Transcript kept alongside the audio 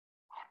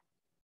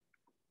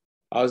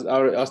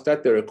I'll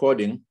start the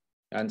recording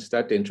and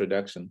start the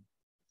introduction.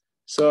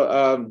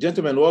 So,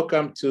 gentlemen,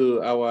 welcome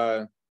to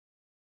our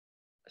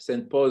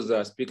St. Paul's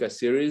Speaker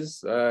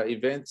Series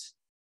event.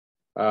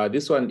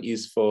 This one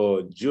is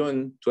for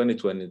June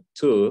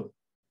 2022,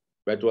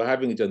 but we're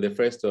having it on the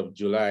 1st of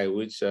July,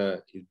 which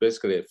is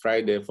basically a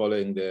Friday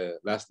following the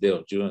last day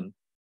of June.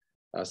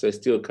 So it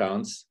still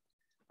counts.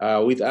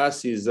 With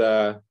us is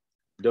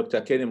Dr.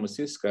 Kenny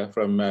Msiska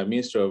from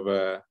Ministry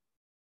of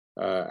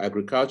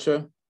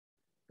Agriculture.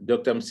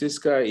 Dr.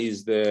 Msiska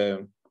is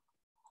the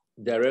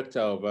Director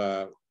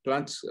of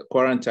Plant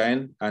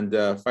Quarantine and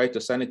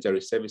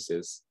Phytosanitary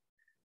Services,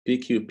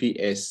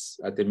 PQOS,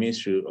 at the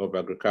Ministry of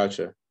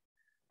Agriculture.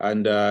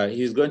 And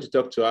he's going to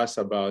talk to us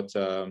about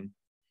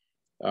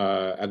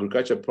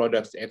agriculture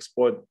products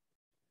export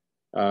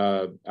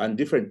and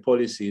different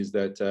policies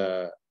that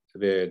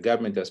the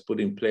government has put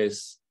in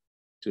place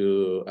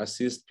to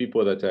assist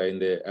people that are in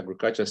the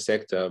agriculture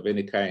sector of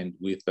any kind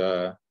with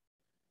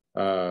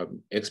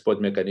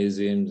export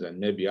mechanisms and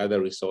maybe other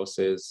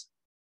resources.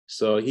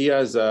 So he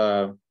has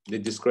the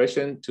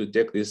discretion to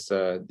take this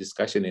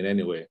discussion in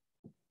any way.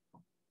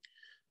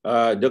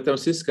 Dr.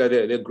 Msiska,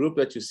 the group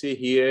that you see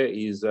here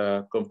is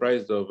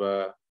comprised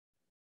of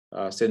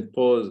St.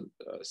 Paul's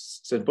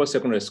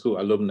Secondary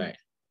School alumni.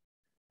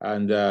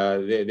 And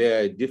they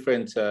are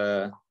different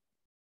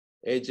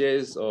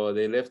ages, or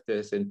they left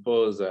St.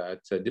 Paul's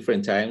at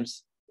different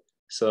times.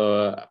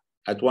 So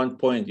at one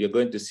point, you're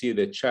going to see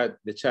the chart.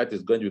 The chart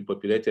is going to be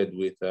populated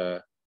with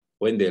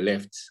when they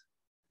left.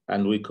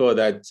 And we call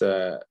that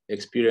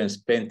experience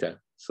penta.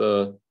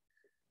 So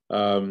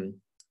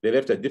they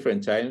left at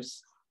different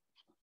times.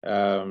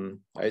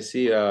 I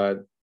see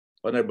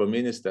Honorable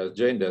Minister has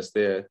joined us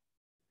there.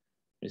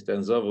 Mr.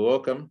 Nzovu,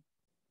 welcome.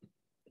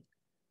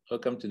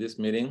 Welcome to this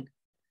meeting.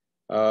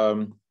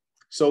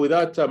 So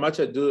without much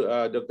ado,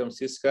 Dr.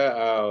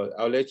 Msiska,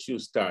 I'll let you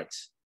start.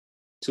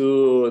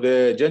 To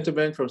the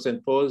gentleman from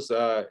St. Paul's,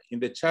 in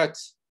the chat,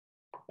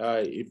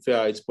 if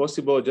it's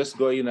possible, just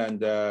go in and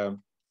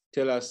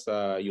tell us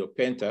your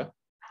penta,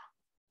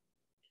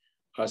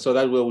 so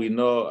that way we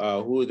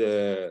know who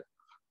the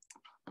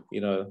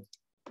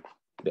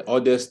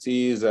oldest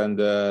is and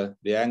the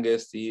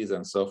youngest is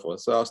and so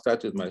forth. So I'll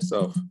start with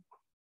myself.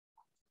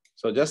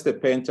 So just the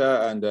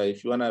penta, and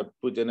if you want to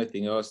put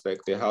anything else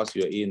like the house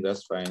you're in,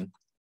 that's fine.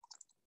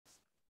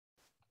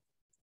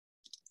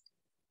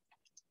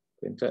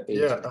 Penta 8.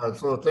 Yeah,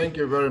 so thank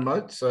you very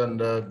much, and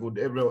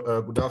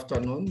good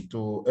afternoon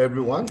to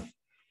everyone.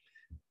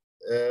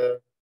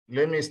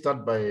 Let me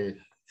start by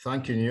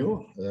thanking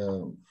you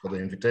for the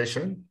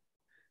invitation.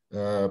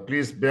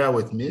 Please bear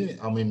with me.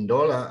 I'm in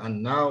Dola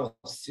and now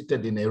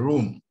seated in a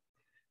room.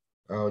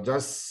 I'll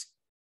just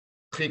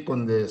click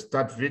on the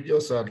start video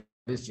so at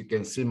least you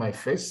can see my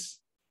face.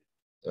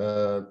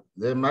 The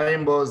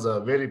Marimbos are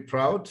very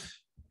proud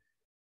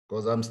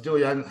because I'm still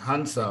young,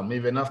 handsome,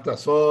 even after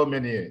so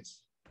many years.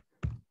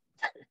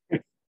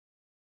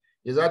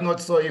 Is that not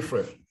so,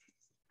 Ephraim?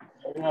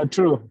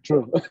 True.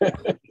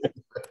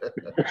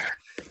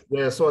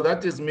 Yeah, so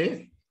that is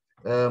me,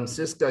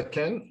 Sister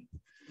Ken.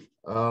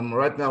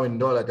 Right now in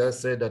Dola, like I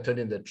said,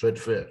 attending the trade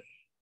fair.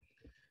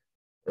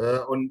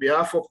 On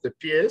behalf of the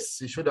PS,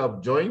 he should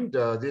have joined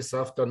this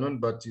afternoon,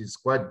 but he's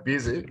quite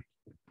busy.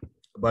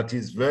 But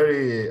he's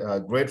very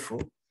grateful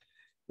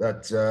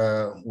that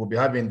we'll be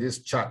having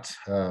this chat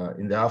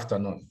in the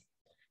afternoon.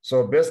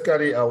 So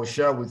basically, I will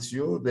share with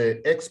you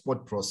the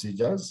export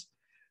procedures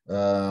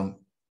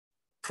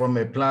from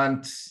a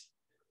plant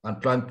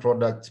and plant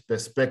product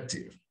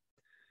perspective.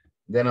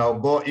 Then I'll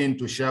go in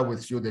to share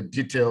with you the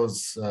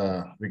details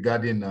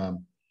regarding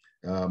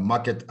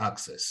market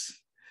access.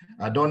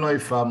 I don't know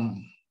if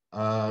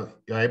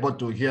you're able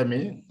to hear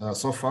me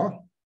so far.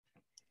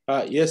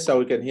 Yes, sir,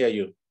 we can hear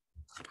you.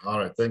 All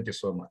right, thank you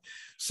so much.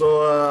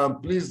 So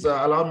please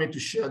allow me to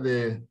share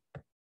the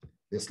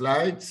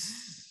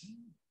slides.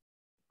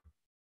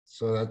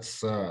 So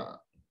that's are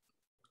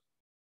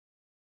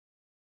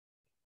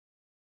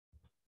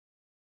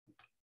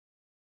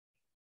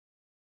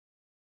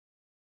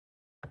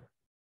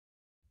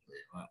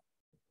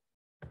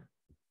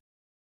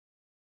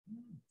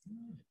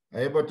you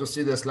able to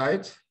see the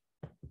slide?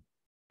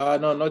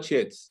 No, not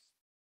yet.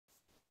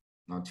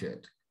 Not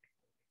yet.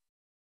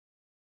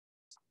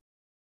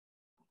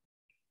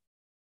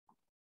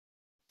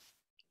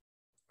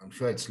 I'm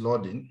sure it's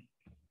loading.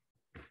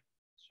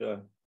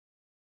 Sure.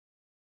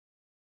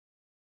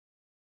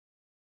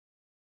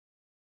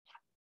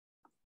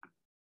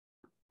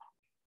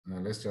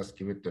 Let's just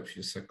give it a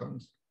few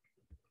seconds.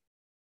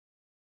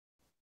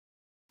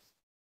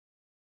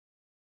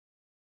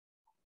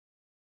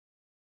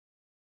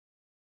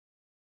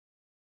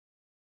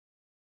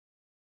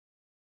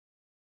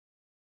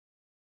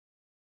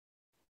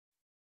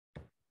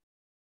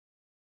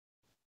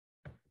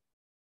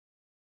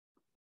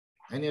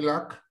 Any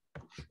luck?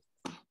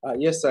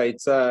 Yes, sir.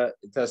 It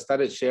has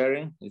started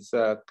sharing. It's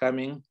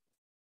coming.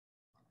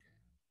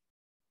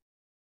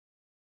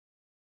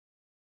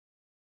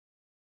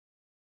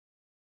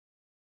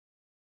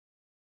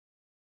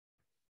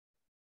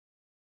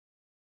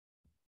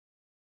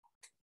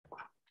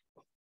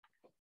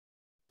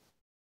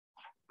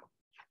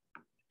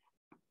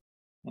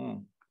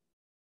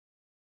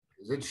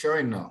 Is it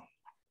showing now?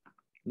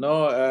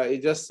 No,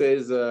 it just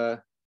says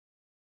Dr.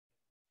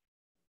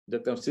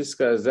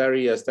 Msiska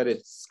Zari has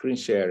started screen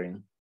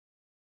sharing.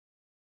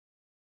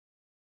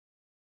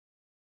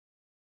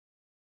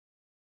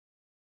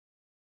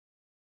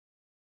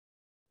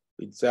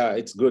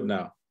 It's good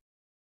now.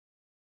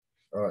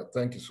 All right,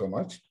 thank you so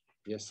much.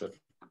 Yes, sir.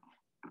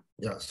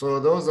 Yeah, so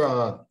those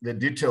are the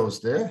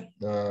details there,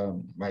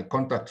 my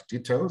contact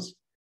details.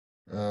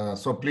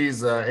 So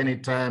please,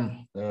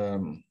 anytime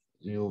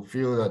you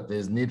feel that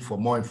there's need for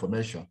more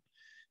information,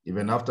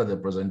 even after the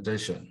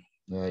presentation,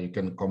 you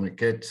can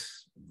communicate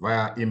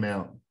via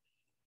email,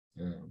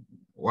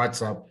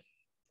 WhatsApp,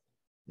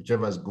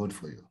 whichever is good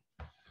for you.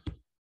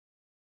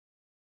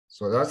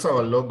 So that's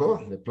our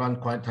logo, the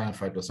Plant Quarantine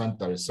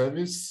Phytosanitary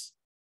Service.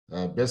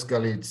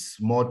 Basically, it's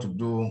more to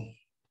do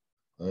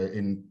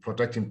in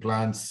protecting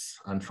plants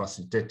and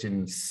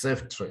facilitating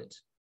safe trade.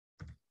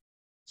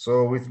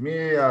 So with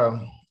me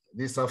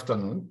this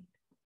afternoon,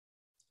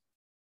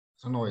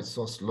 I don't know, it's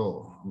so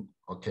slow.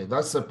 Okay,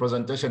 that's the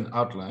presentation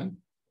outline.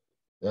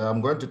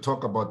 I'm going to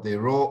talk about the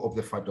role of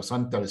the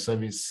Phytosanitary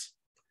Service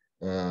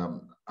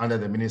under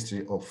the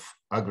Ministry of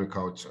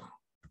Agriculture.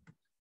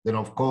 Then,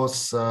 of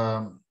course,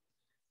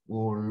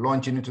 we'll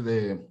launch into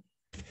the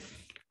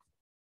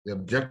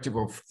objective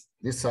of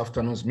this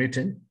afternoon's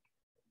meeting.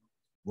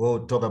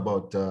 We'll talk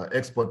about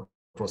export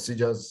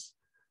procedures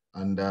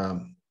and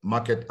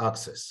market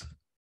access.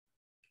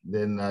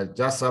 Then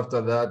just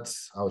after that,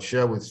 I'll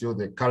share with you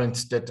the current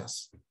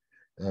status,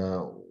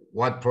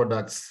 what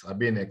products are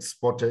being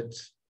exported,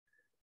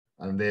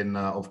 and then,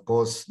 of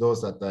course,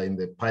 those that are in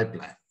the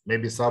pipeline.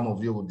 Maybe some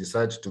of you will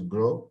decide to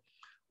grow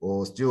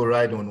or still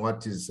ride on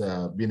what is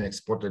being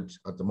exported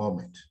at the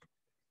moment.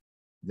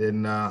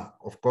 Then,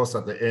 of course,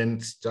 at the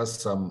end,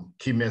 just some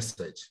key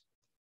message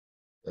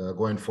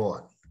going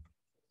forward.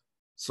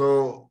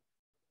 So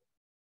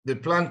the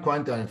Plant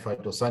Quarantine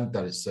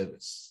Phytosanitary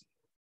Service.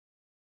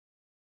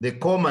 The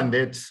core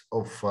mandate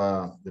of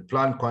the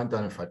Plant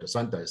Quarantine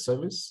Phytosanitary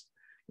Service,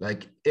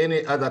 like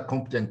any other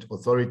competent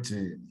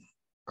authority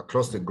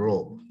across the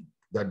globe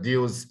that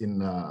deals in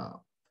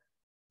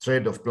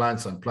trade of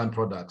plants and plant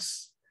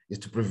products, is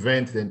to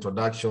prevent the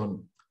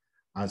introduction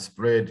and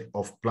spread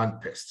of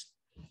plant pests.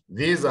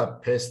 These are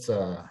pest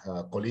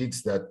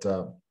colleagues that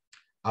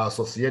are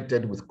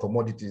associated with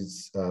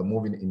commodities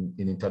moving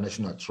in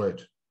international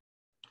trade.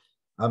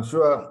 I'm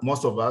sure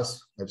most of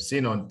us have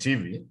seen on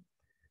TV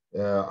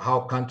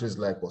how countries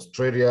like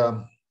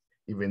Australia,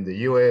 even the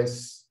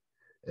US,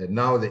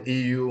 now the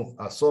EU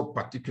are so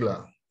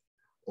particular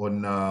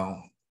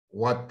on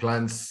what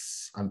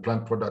plants and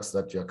plant products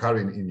that you're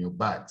carrying in your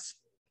bags.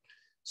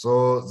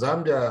 So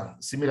Zambia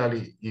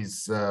similarly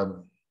is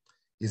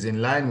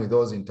in line with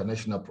those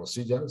international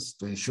procedures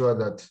to ensure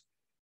that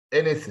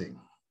anything,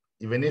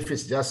 even if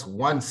it's just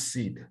one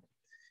seed,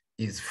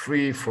 is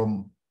free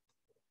from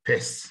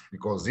pests,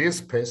 because these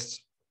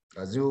pests,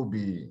 as you'll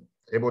be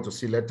able to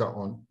see later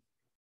on,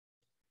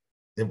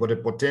 they've got a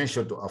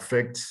potential to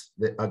affect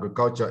the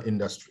agriculture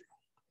industry.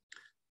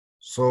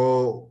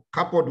 So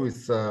coupled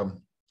with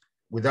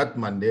that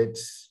mandate,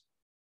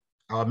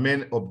 our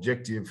main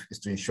objective is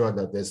to ensure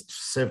that there's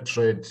safe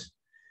trade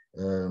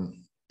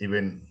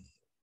even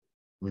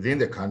within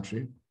the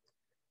country,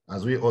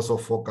 as we also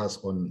focus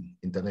on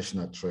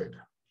international trade.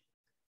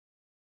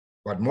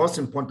 But most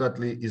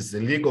importantly is the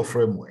legal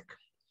framework,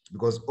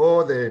 because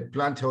all the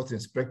plant health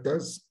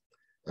inspectors,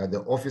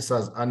 the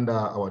officers under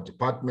our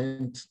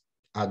department,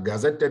 are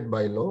gazetted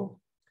by law,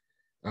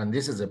 and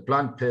this is a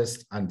Plant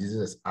Pest and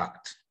Diseases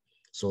Act.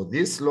 So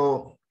this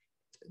law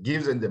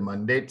gives them the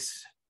mandate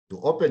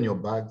to open your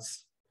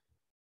bags,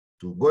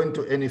 to go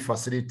into any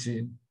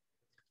facility,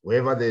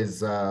 wherever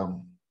there's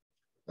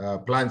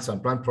plants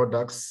and plant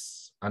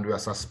products, and we are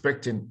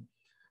suspecting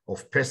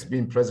of pests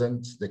being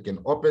present, they can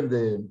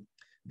open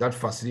that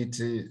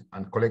facility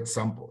and collect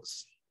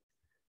samples.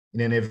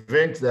 In an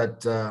event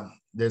that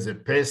there's a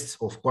pest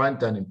of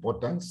quarantine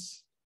importance,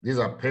 these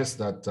are pests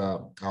that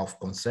are of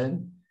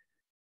concern,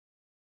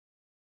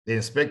 the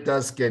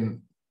inspectors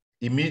can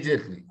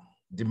immediately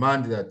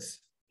demand that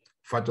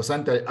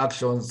phytosanitary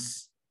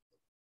actions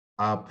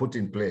are put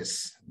in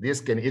place. This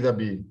can either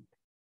be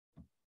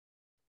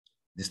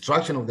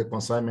destruction of the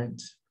consignment,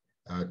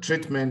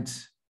 treatment,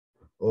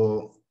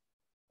 or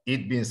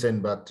it being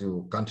sent back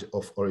to country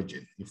of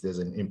origin if there's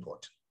an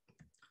import.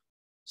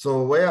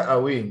 So where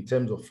are we in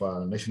terms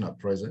of national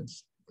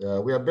presence?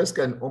 We are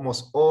basically in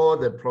almost all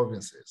the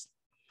provinces.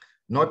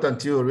 Not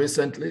until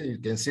recently, you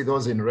can see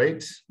those in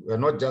red. We're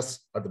not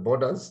just at the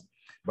borders,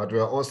 but we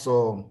are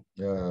also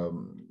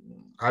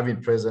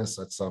having presence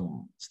at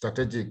some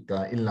strategic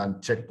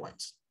inland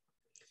checkpoints.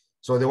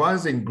 So the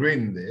ones in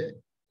green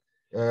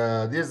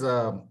there, these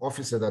are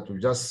offices that we've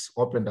just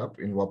opened up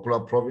in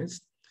Wapula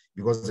province,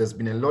 because there's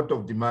been a lot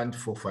of demand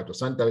for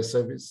phytosanitary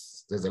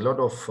service. There's a lot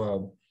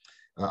of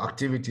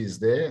activities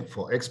there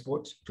for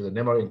export to the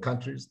neighboring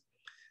countries.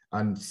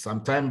 And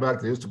some time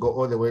back, they used to go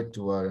all the way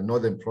to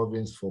northern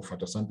province for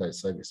phytosanitary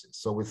services.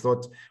 So we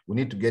thought we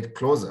need to get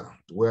closer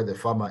to where the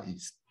farmer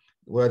is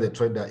where the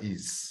trader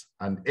is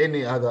and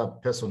any other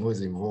person who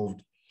is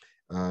involved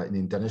in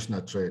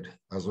international trade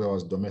as well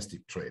as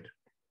domestic trade.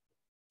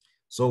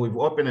 So we've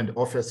opened an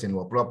office in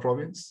Wapula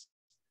province.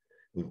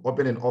 We've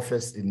opened an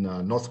office in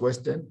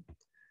Northwestern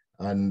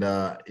and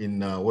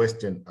in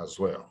Western as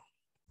well.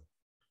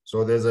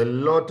 So there's a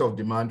lot of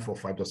demand for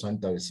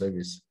phytosanitary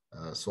service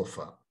so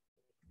far.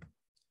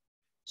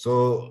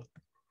 So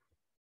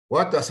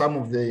what are some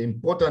of the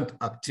important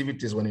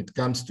activities when it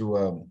comes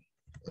to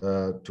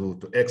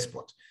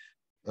export?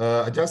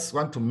 I just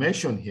want to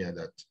mention here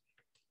that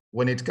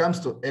when it comes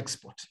to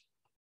export,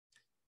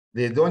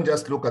 they don't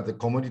just look at the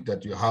commodity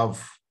that you have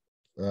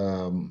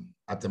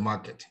at the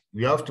market.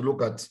 We have to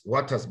look at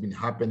what has been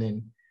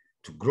happening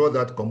to grow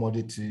that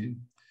commodity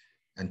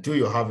until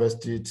you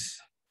harvest it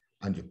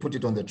and you put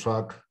it on the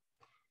truck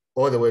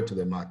all the way to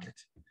the market.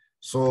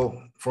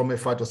 So from a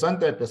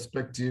phytosanitary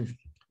perspective,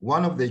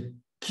 one of the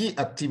key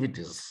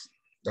activities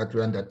that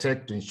we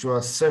undertake to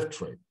ensure safe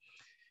trade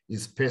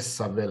is pest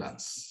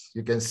surveillance.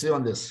 You can see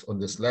on the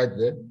slide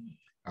there,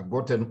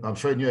 I'm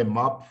showing you a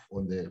map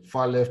on the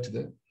far left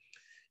there.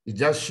 It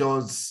just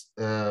shows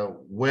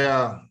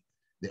where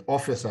the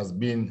office has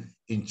been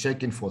in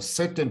checking for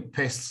certain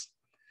pests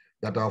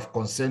that are of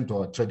concern to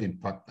our trading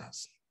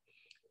partners.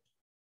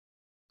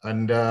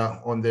 And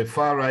on the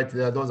far right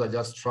there, those are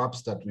just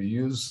traps that we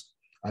use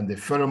and the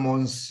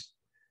pheromones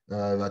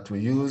that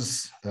we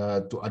use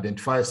to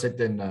identify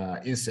certain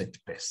insect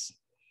pests.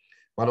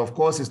 But of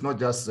course, it's not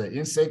just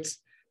insects,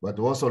 but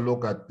we also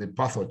look at the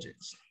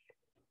pathogens.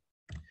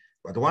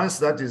 But once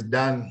that is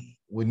done,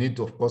 we need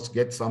to, of course,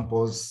 get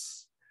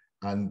samples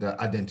and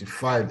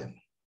identify them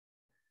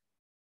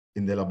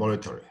in the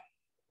laboratory.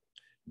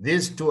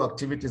 These two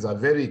activities are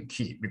very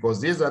key because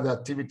these are the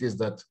activities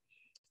that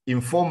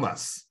inform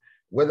us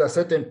whether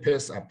certain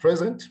pests are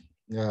present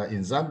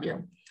in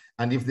Zambia,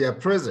 and if they are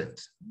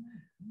present,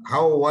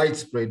 how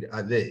widespread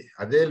are they?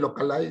 Are they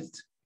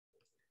localized?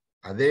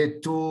 Are they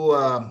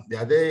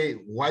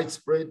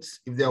widespread?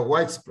 If they are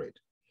widespread,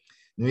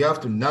 we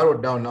have to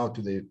narrow down now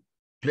to the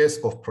place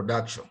of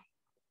production.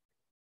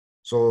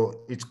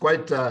 So it's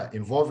quite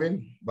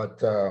involving,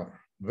 but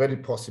very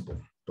possible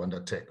to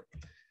undertake.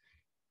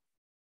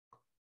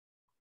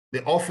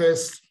 The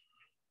office,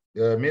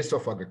 the Minister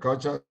of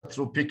Agriculture,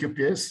 through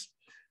PQOS,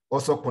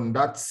 also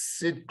conducts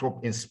seed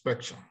crop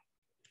inspection.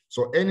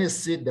 So any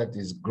seed that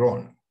is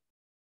grown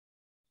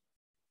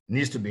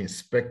needs to be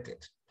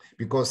inspected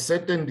because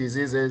certain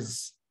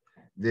diseases,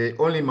 they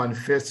only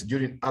manifest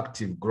during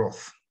active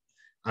growth.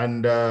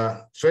 And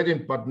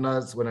trading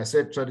partners, when I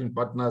say trading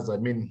partners, I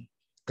mean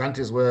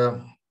countries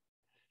where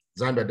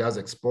Zambia does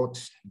export.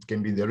 It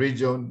can be in the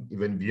region,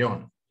 even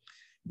beyond.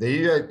 They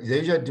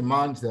usually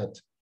demand that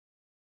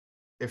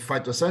a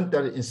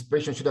phytosanitary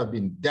inspection should have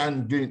been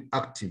done during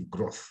active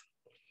growth.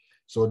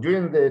 So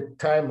during the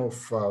time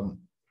of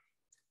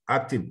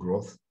active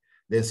growth,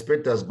 the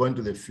inspector is going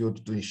to the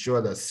field to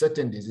ensure that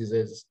certain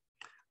diseases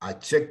are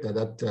checked at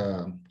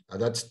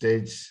that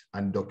stage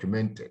and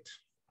documented.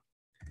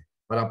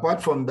 But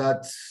apart from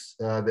that,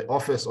 the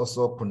office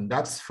also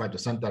conducts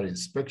phytosanitary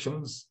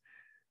inspections.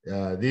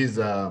 These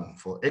are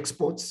for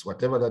exports,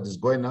 whatever that is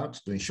going out,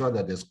 to ensure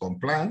that there's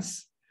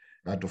compliance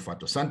to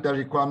phytosanitary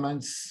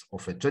requirements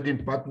of a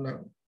trading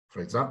partner,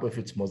 for example, if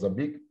it's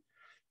Mozambique.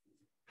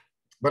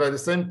 But at the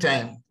same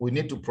time, we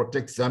need to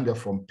protect Zambia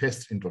from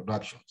pest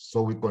introductions.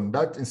 So we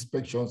conduct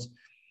inspections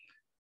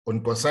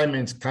on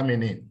consignments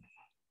coming in.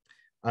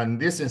 And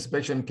this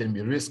inspection can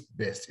be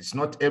risk-based. It's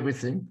not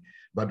everything,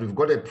 but we've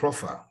got a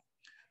profile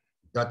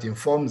that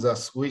informs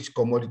us which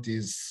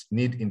commodities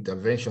need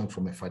intervention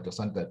from a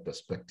phytosanitary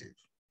perspective.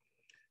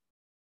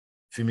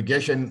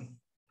 Fumigation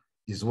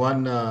is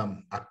one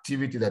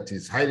activity that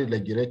is highly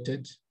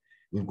regulated.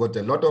 We've got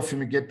a lot of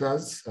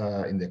fumigators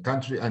in the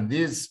country, and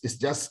this is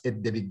just a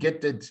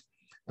delegated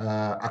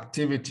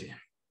activity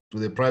to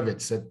the private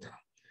sector.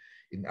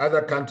 In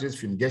other countries,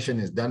 fumigation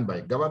is done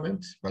by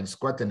government, but it's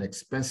quite an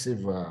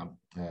expensive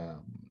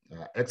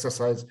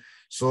exercise.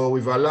 So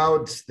we've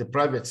allowed the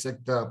private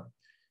sector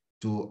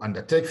to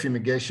undertake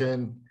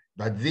fumigation,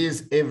 but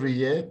these every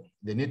year,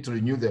 they need to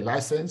renew their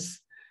license.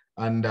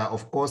 And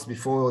of course,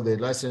 before the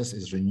license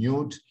is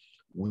renewed,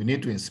 we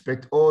need to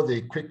inspect all the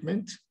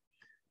equipment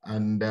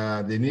and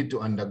they need to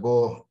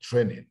undergo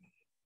training.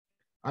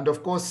 And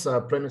of course,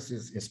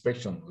 premises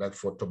inspection, like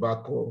for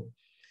tobacco,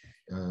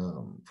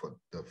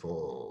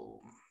 for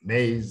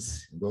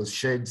maize, those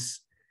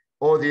sheds,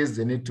 all these,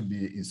 they need to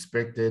be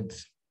inspected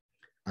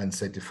and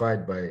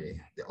certified by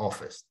the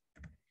office.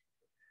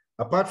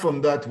 Apart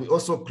from that, we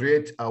also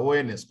create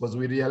awareness because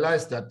we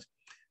realized that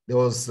there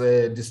was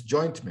a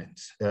disjointment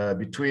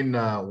between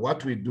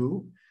what we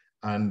do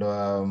and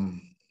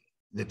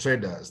the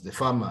traders, the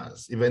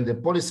farmers, even the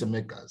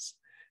policymakers.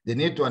 They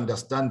need to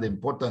understand the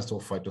importance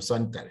of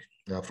phytosanitary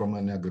from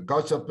an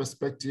agricultural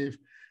perspective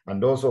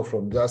and also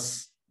from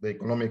just the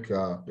economic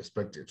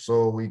perspective.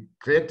 So we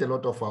create a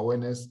lot of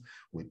awareness.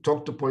 We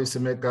talk to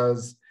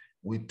policymakers.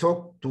 We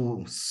talk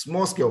to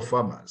small-scale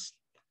farmers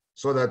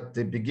so that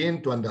they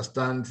begin to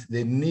understand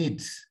the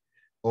need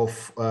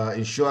of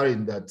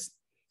ensuring that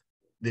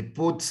they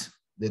put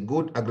the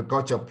good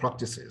agricultural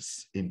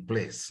practices in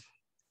place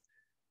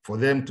for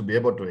them to be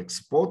able to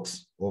export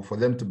or for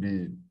them to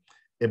be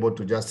able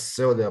to just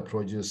sell their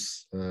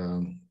produce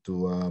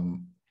to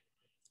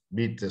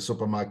meet the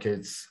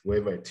supermarkets,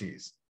 wherever it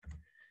is.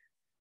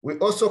 We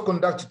also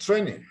conduct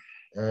training.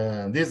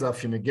 These are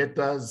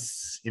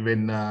fumigators,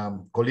 even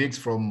colleagues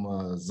from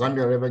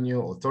Zambia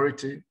Revenue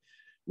Authority.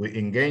 We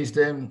engage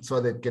them so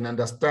they can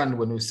understand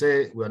when we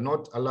say we are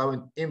not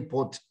allowing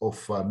import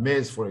of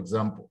maize, for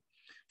example,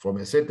 from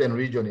a certain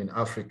region in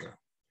Africa.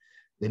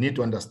 They need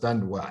to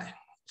understand why.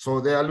 So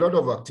there are a lot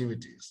of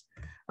activities.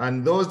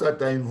 And those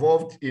that are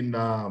involved in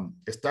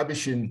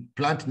establishing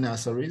plant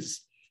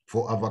nurseries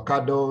for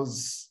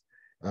avocados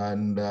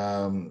and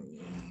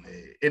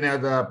any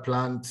other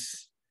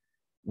plants,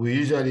 we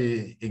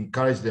usually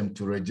encourage them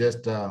to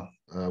register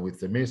with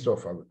the Ministry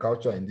of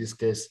Agriculture, in this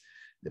case,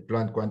 the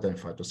Plant Quality and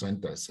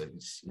Phytosanitary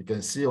Service. You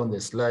can see on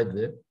the slide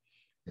there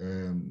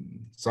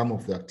some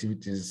of the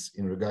activities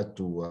in regard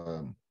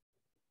to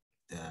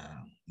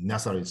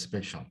nursery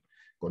inspection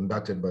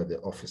conducted by the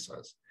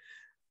officers.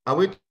 Are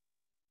we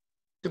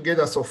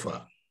together so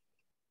far?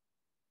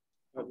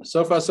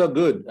 So far, so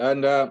good.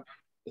 And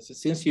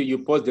since you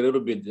paused a little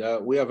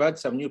bit, we have had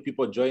some new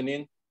people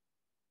joining.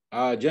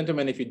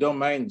 Gentlemen, if you don't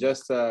mind,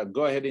 just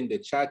go ahead in the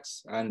chat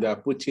and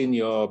put in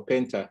your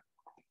penta.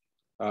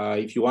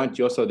 If you want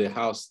also the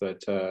house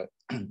that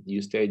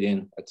you stayed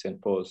in at St.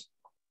 Paul's.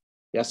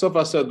 Yeah, so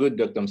far so good,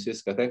 Dr.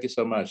 Msiska. Thank you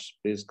so much.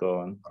 Please go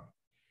on.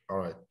 All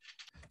right.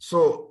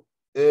 So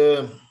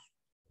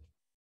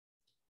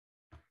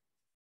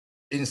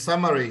in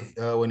summary,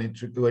 when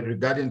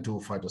regarding to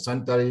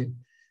phytosanitary,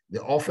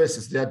 the office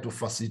is there to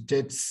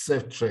facilitate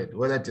safe trade,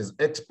 whether it is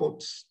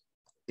exports,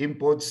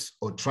 imports,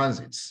 or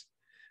transits.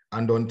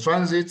 And on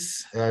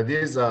transits,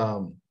 these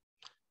are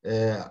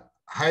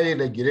highly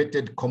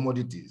regulated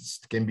commodities.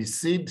 It can be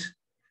seed,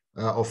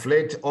 of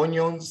late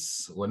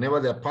onions. Whenever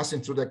they're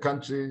passing through the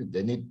country,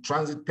 they need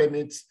transit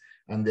permits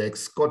and they're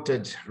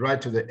escorted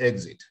right to the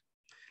exit.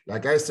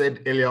 Like I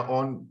said earlier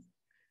on,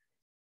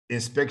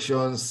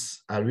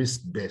 inspections are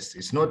risk-based.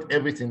 It's not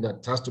everything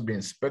that has to be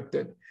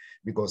inspected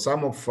because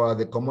some of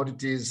the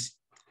commodities,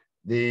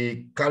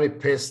 they carry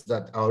pests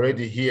that are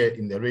already here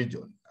in the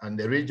region. And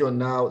the region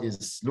now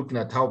is looking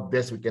at how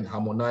best we can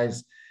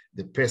harmonize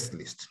the pest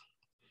list.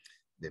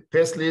 The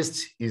pest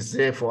list is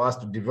there for us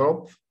to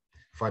develop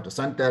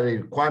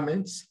phytosanitary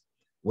requirements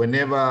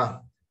whenever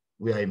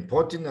we are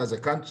importing as a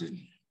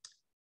country.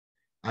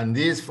 And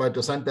these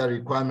phytosanitary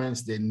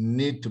requirements, they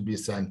need to be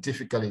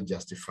scientifically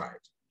justified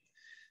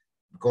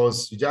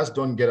because you just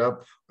don't get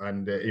up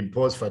and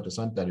impose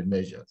phytosanitary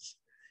measures.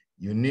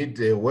 You need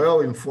a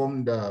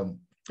well-informed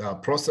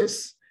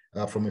process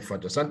from a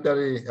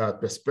phytosanitary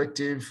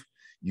perspective.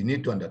 You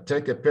need to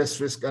undertake a pest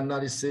risk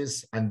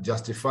analysis and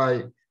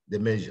justify the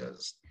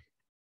measures.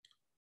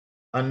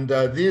 And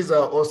these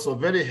are also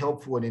very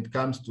helpful when it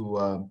comes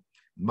to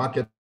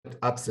market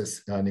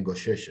access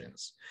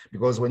negotiations.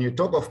 Because when you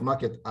talk of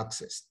market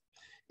access,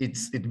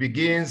 it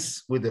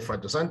begins with the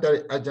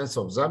Phytosanitary Agency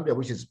of Zambia,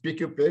 which is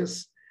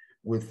PQOS,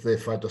 with the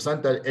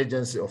Phytosanitary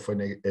Agency of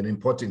an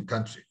importing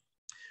country,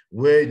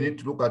 where you need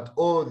to look at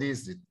all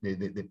these,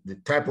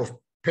 the type of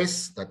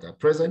pests that are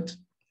present,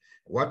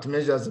 what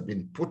measures have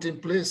been put in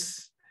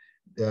place,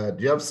 do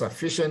you have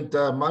sufficient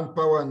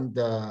manpower and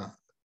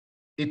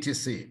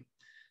etc.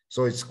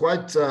 So it's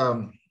quite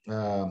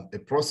a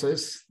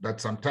process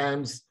that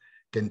sometimes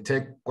can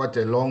take quite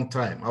a long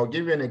time. I'll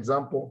give you an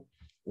example.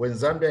 When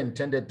Zambia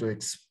intended to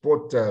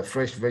export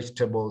fresh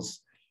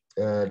vegetables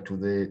to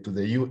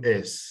the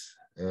US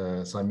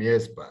some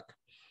years back,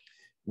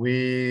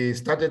 we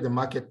started the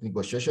market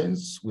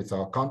negotiations with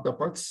our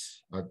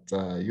counterparts at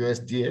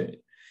USDA,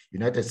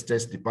 United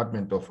States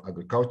Department of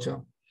Agriculture.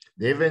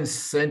 They even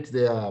sent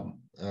their,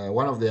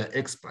 one of their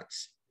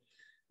experts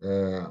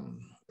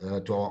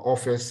to our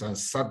office and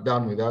sat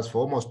down with us for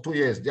almost 2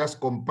 years, just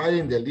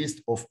compiling the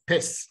list of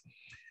pests.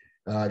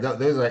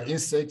 Those are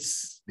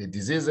insects, the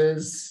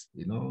diseases,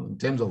 you know, in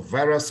terms of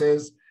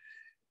viruses,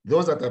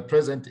 those that are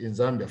present in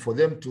Zambia, for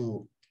them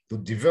to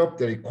develop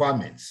the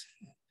requirements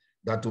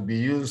that will be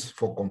used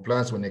for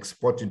compliance when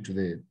exporting to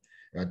the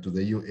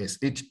US.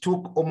 It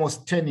took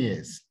almost 10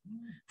 years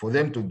for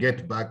them to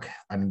get back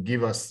and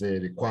give us the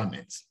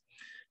requirements.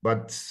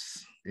 But,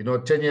 you know,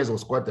 10 years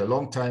was quite a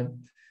long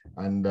time.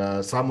 And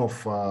some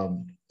of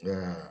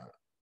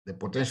the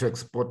potential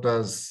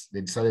exporters,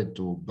 they decided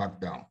to back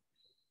down.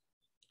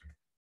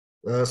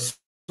 What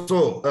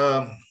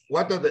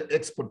are the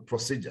export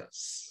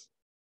procedures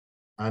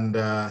and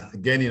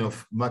gaining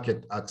of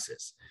market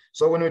access?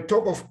 So when we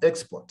talk of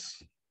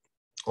exports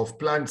of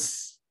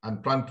plants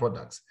and plant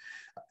products,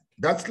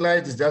 that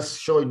slide is just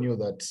showing you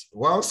that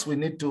whilst we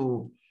need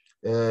to,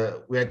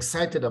 we're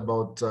excited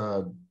about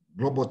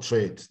global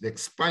trade, the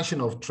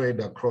expansion of trade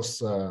across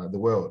the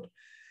world,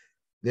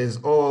 there's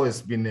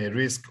always been a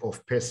risk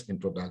of pest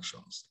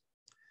introductions.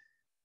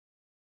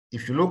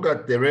 If you look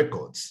at the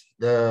records,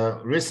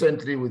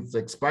 recently with the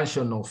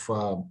expansion of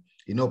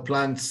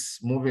plants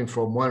moving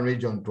from one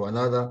region to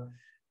another.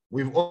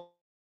 We've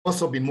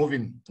also been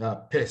moving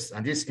pests,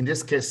 and in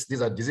this case,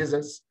 these are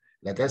diseases.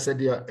 Like I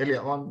said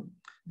earlier on,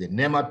 the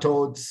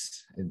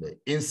nematodes and the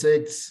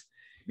insects,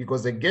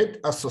 because they get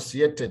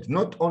associated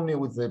not only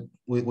with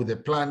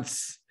the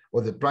plants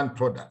or the plant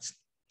products,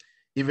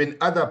 even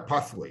other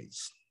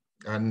pathways.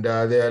 And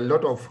there are a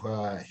lot of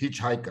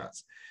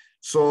hitchhikers.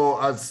 So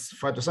as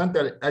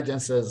phytosanitary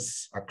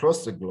agencies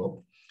across the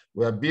globe,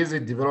 we are busy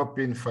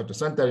developing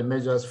phytosanitary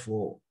measures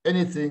for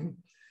anything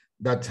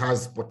that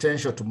has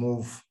potential to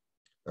move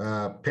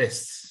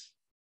pests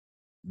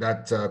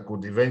that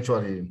could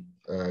eventually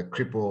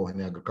cripple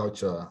the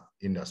agriculture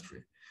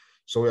industry.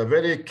 So we are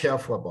very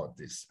careful about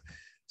this.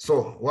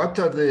 So what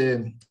are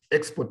the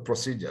export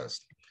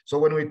procedures? So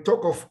when we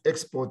talk of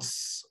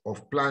exports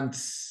of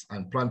plants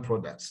and plant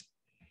products,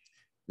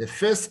 the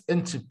first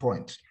entry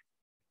point,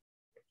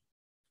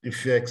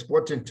 if you're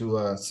exporting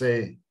to,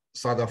 say,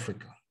 South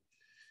Africa,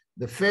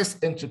 the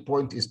first entry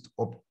point is to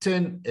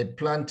obtain a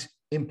plant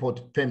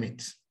import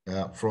permit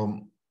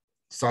from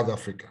South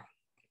Africa.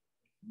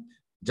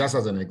 Just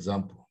as an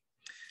example,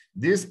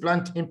 this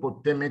plant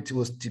import permit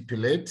will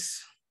stipulate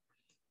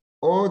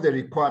all the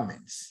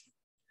requirements.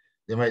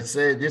 They might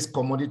say this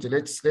commodity,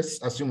 let's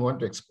assume we want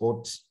to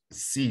export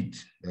seed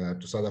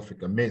to South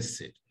Africa, maize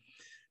seed.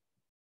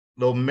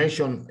 They'll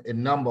mention a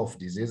number of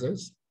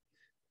diseases.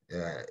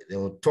 They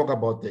will talk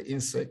about the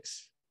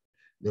insects.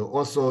 They'll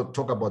also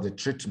talk about the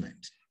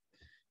treatment.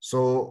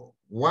 So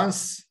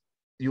once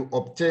you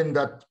obtain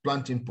that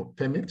plant import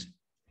permit,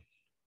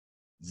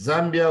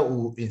 Zambia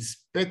will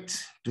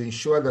inspect to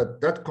ensure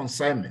that that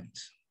consignment,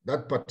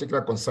 that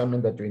particular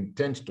consignment that you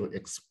intend to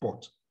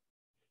export,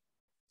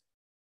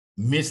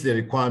 meets the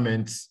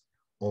requirements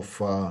of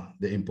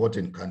the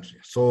importing country.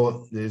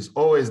 So there's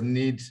always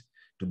need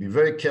to be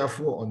very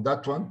careful on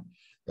that one.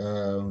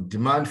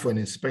 Demand for an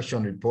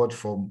inspection report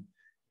from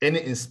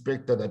any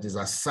inspector that is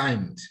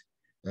assigned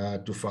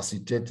to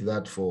facilitate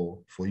that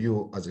for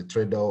you as a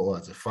trader or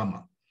as a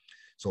farmer.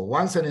 So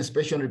once an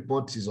inspection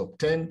report is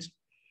obtained,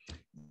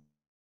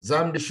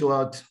 Zambia issue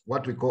out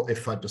what we call a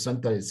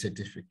phytosanitary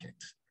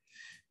certificate.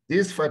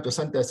 This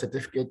phytosanitary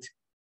certificate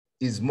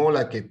is more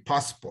like a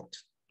passport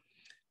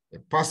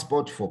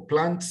for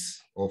plants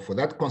or for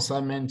that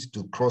consignment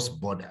to cross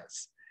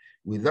borders.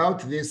 Without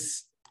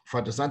this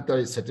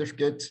phytosanitary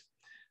certificate,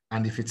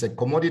 and if it's a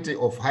commodity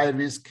of high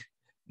risk,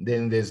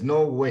 then there's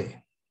no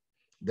way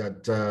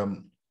that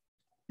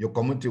your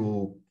commodity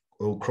will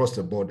cross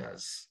the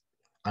borders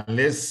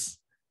unless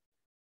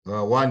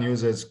one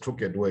uses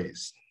crooked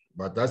ways,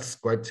 but that's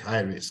quite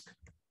high risk.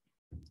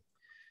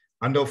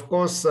 And of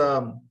course,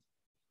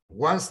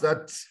 once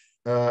that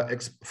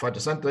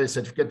phytosanitary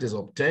certificate is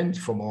obtained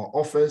from our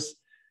office,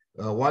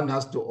 one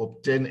has to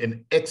obtain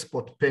an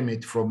export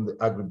permit from the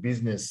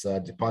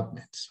agribusiness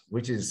department,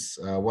 which is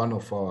one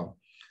of our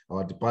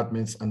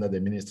departments under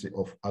the Ministry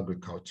of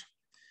Agriculture.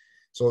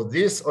 So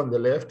this on the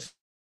left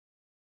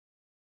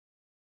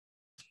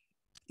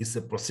is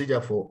a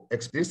procedure for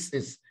this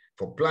is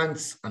for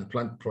plants and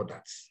plant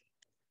products.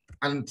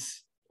 And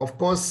of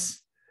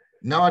course,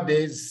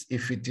 nowadays,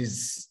 if it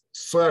is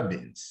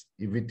soybeans,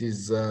 if it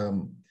is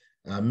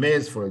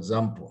maize, for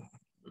example,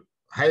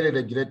 highly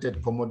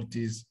regulated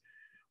commodities,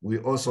 we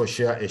also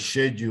share a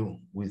schedule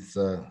with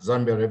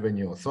Zambia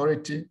Revenue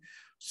Authority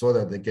so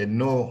that they can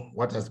know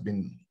what has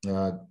been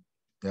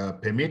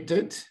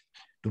permitted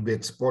to be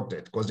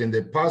exported. Because in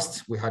the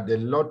past, we had a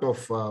lot of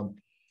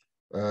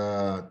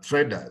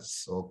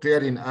traders or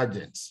clearing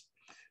agents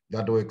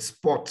that will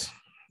export,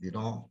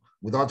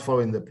 without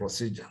following the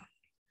procedure.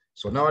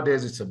 So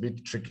nowadays, it's a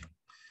bit tricky.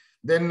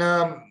 Then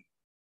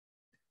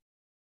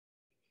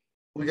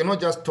we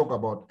cannot just talk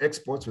about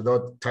exports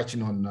without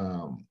touching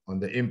on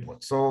the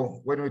imports.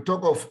 So when we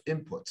talk of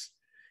imports,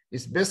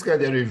 it's basically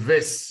the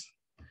reverse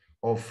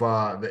of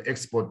the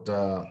export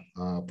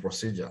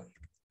procedure.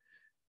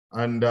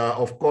 And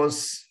of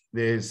course,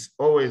 there's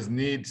always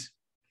need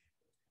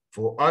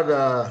for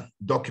other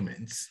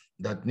documents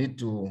that need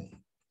to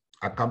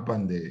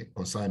accompany the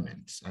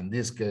consignments. And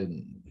this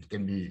can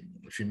be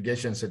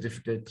fumigation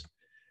certificate,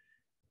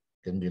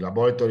 can be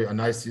laboratory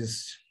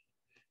analysis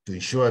to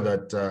ensure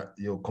that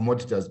your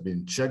commodity has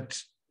been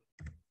checked.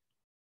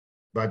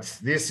 But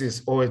this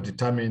is always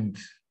determined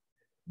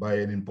by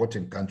an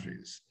importing country,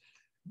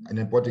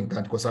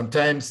 because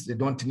sometimes they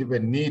don't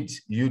even need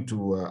you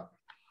to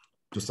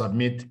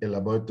submit a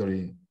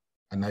laboratory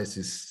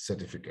analysis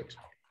certificate.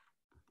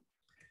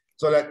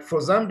 So like for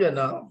Zambia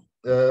now,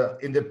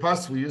 in the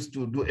past, we used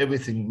to do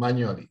everything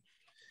manually.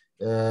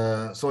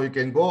 So you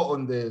can go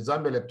on the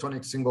Zambia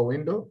electronic single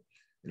window,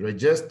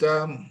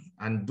 register,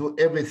 and do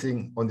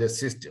everything on the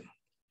system.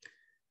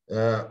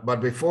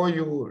 But before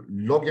you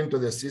log into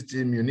the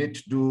system, you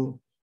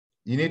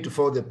need to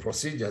follow the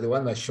procedure, the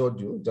one I showed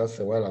you just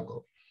a while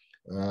ago,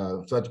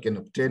 so that you can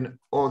obtain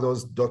all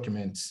those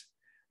documents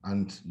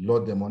and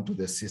load them onto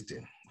the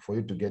system for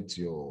you to get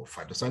your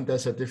phytosanitary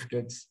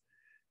certificates,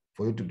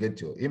 for you to get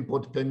your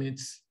import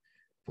permits,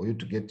 for you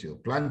to get your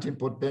plant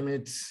import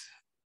permits,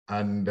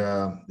 and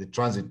the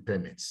transit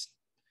permits.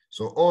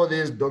 So all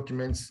these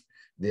documents,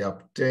 they are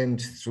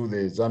obtained through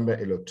the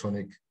Zambia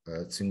electronic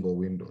single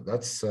window.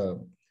 That's the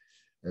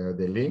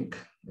link,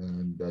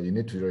 and you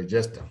need to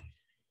register.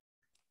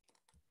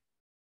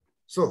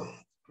 So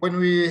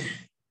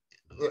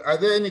are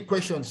there any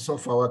questions so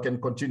far? I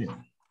can continue.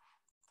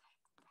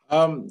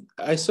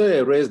 I saw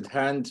a raised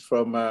hand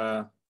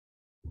from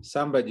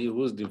somebody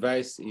whose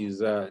device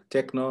is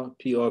Techno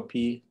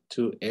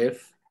POP2F.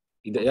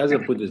 He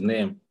hasn't put his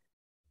name.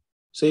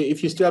 So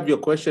if you still have your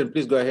question,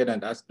 please go ahead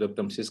and ask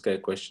Dr. Msiska a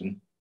question.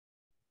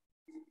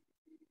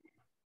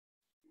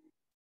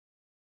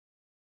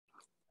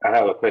 I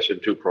have a question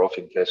too, Prof,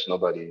 in case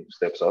nobody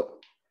steps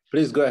up.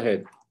 Please go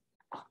ahead.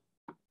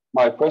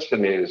 My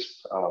question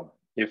is,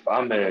 if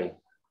I'm a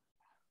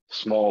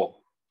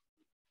small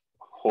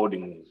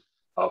holdings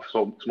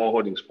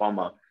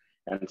farmer,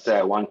 and say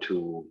I want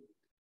to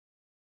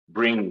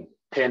bring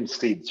 10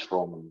 seeds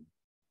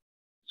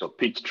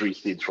peach tree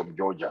seeds from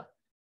Georgia,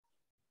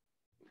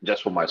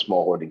 just for my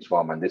small holdings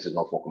farm, and this is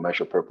not for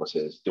commercial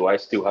purposes, do I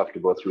still have to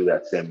go through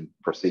that same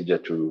procedure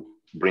to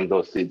bring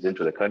those seeds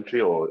into the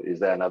country, or is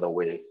there another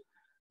way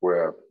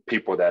where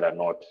people that are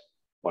not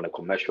on a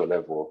commercial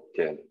level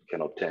can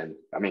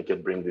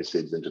bring these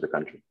seeds into the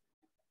country?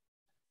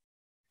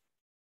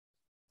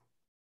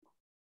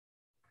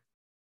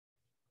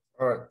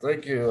 All right,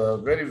 thank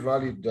you. Very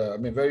valid,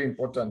 very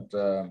important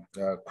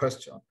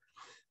question.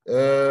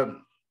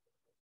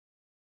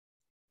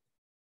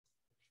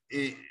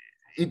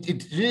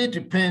 It really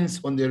depends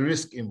on the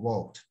risk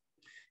involved.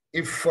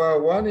 If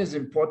one is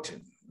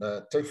importing,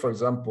 take for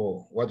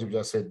example, what you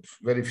just said,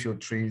 very few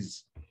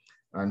trees,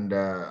 and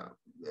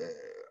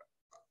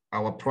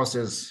our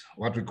process,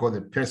 what we call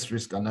the pest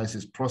risk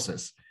analysis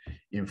process,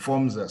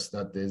 informs us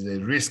that there's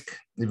a risk,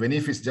 even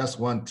if it's just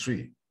one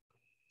tree,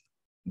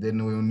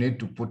 then we will need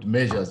to put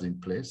measures in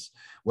place.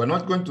 We're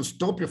not going to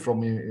stop you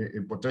from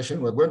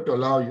importation. We're going to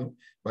allow you,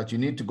 but you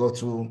need to go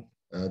through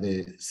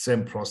the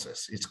same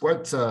process. It's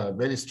quite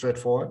very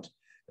straightforward,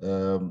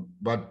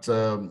 but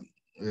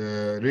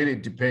really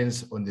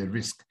depends on the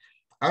risk.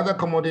 Other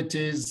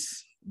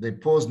commodities, they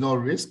pose no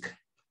risk.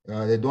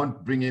 They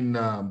don't bring in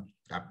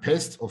a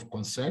pest of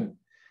concern.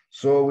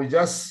 So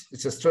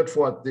it's a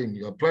straightforward thing.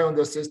 You apply on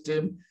the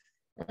system,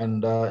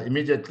 and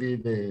immediately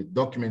the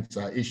documents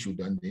are issued.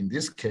 And in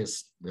this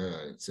case,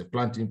 it's a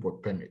plant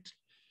import permit.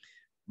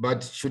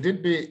 But should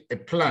it be a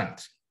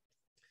plant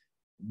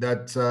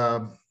that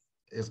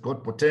has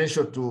got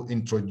potential to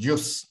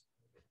introduce,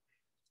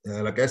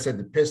 like I said,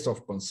 the pest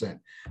of concern,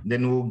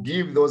 then we'll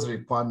give those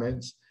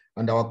requirements,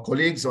 and our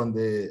colleagues on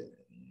the,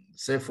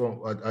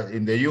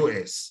 in the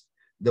US,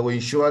 they will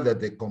ensure that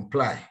they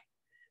comply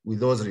with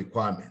those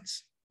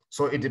requirements.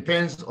 So it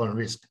depends on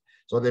risk.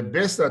 So the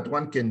best that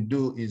one can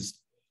do is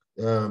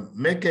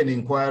make an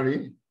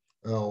inquiry,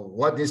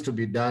 what needs to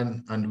be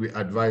done, and we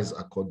advise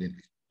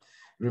accordingly.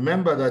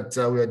 Remember that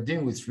we are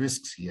dealing with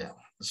risks here.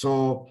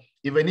 So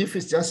even if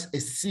it's just a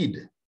seed,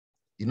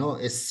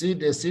 a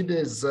seed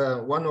is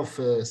one of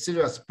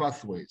serious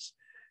pathways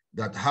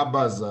that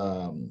harbors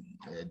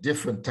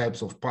different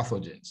types of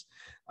pathogens.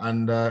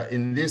 And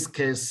in this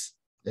case,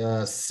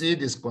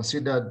 seed is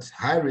considered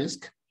high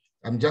risk.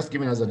 I'm just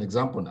giving as an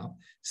example now.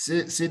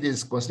 Seed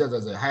is considered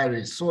as a high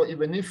risk. So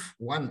even if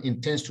one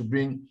intends to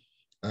bring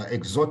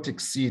exotic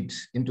seed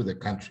into the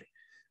country,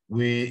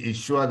 we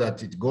ensure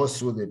that it goes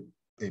through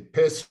the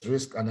pest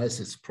risk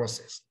analysis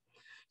process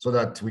so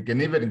that we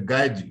can even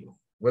guide you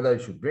whether you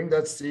should bring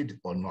that seed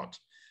or not.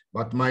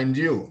 But mind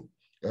you,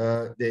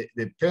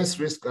 the pest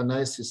risk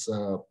analysis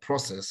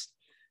process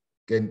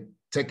can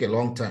take a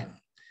long time,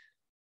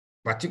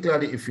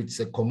 particularly if it's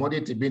a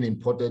commodity being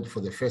imported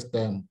for the first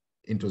time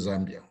into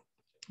Zambia,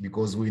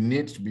 because we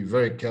need to be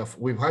very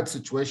careful. We've had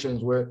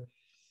situations where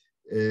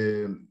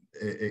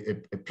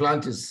a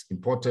plant is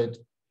imported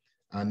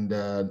and,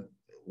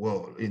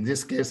 well, in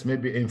this case,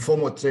 maybe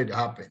informal trade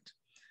happened.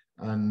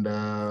 And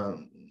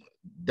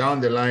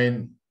down the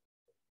line,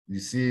 you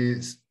see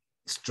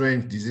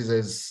strange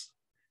diseases,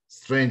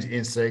 strange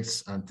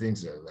insects, and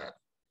things like that.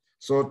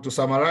 So to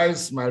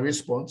summarize my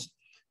response,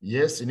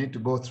 yes, you need to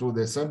go through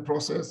the same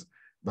process,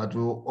 but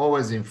we'll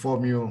always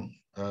inform you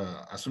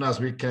as soon as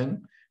we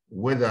can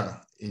whether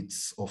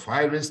it's of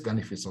high risk, and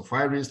if it's of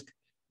high risk,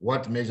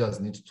 what measures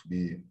need to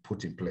be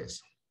put in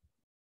place.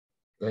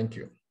 Thank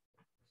you.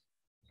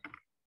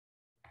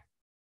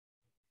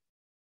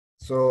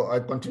 So I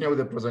continue with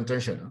the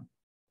presentation.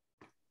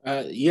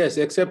 Yes,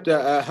 except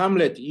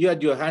Hamlet, you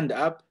had your hand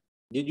up.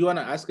 Did you want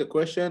to ask a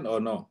question or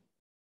no?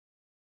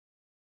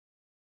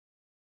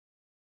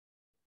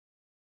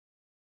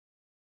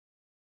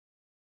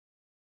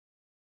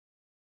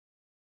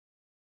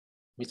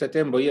 Mr.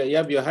 Tembo, you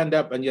have your hand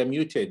up and you're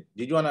muted.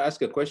 Did you want to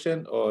ask a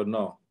question or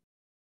no?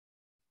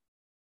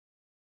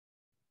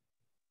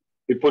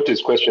 He put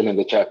his question in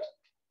the chat.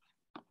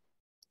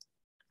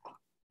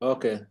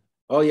 Okay.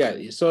 Oh, yeah.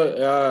 So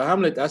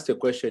Hamlet asked a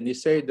question. He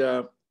said,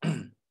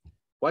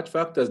 what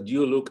factors do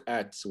you look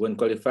at when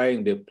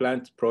qualifying the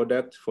plant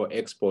product for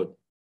export,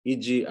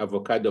 e.g.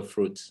 avocado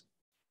fruits?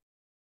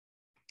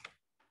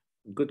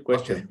 Good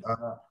question.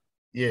 Okay.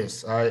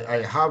 Yes,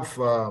 I have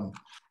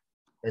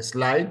a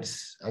slide.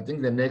 I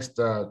think the next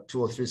 2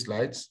 or 3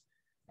 slides,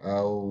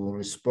 I'll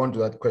respond to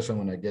that question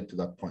when I get to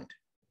that point.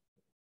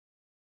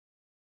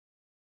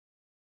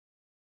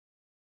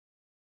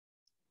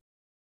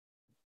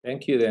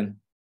 Thank you then.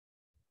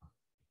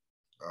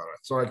 All right,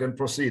 so I can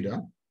proceed,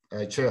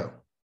 huh? Chair.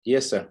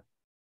 Yes, sir.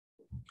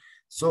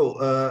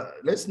 So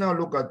let's now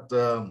look at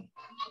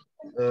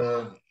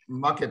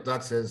market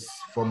access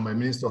from a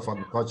Minister of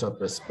Agriculture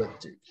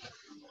perspective.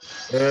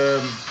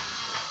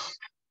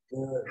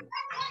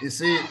 You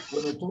see,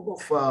 when we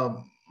talk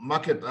of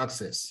market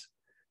access,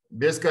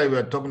 basically we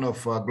are talking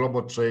of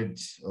global trade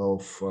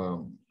of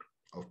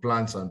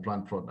plants and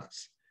plant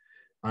products.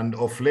 And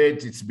of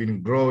late, it's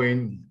been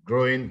growing,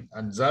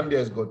 and Zambia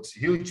has got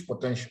huge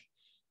potential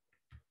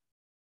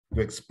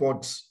to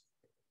export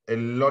a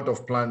lot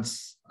of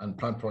plants and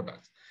plant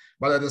products.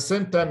 But at the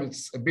same time,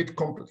 it's a bit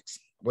complex.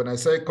 When I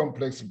say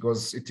complex,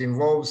 because it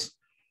involves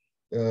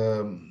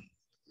a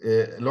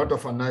lot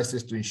of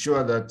analysis to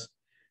ensure that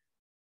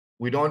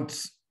we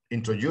don't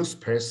introduce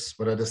pests,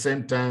 but at the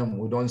same time,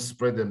 we don't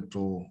spread them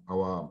to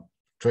our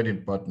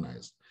trading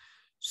partners.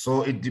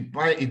 So it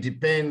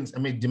depends,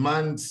 it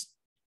demands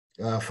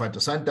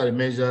phytosanitary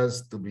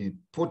measures to be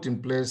put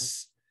in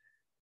place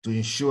to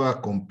ensure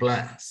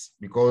compliance,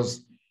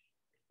 because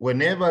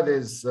whenever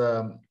there's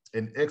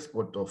an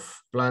export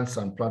of plants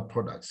and plant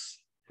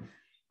products,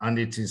 and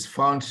it is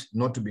found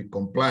not to be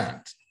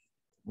compliant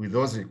with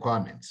those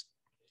requirements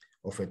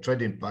of a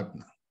trading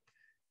partner,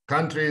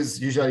 countries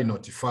usually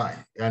notify.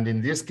 And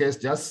in this case,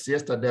 just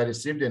yesterday, I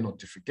received a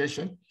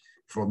notification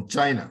from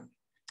China,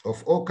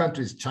 of all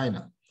countries,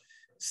 China,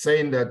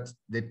 saying that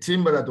the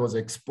timber that was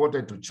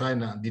exported to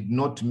China did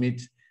not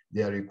meet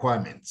their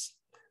requirements.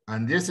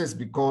 And this is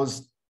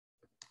because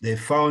they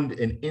found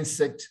an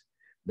insect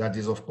that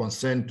is of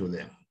concern to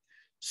them.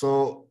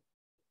 So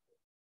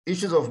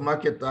issues of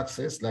market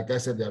access, like I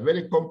said, they are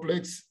very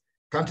complex.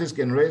 Countries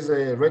can raise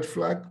a red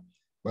flag,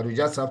 but we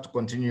just have to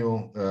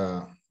continue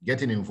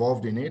getting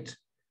involved in it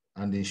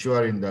and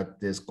ensuring that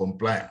there's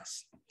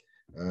compliance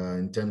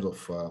in terms of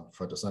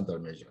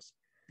phytosanitary measures.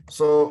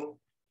 So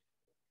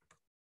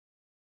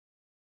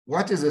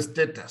what is the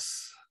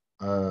status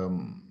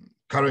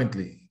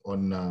currently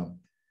on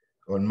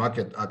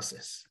market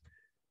access?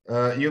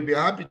 You'll be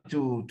happy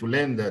to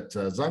learn that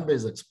Zambia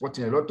is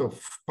exporting a lot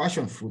of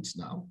passion fruits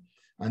now,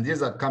 and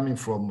these are coming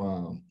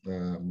from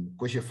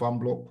Koshe Farm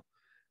Block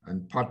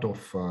and part of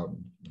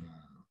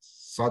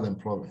Southern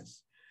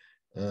Province.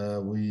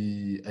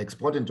 We are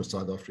exporting to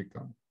South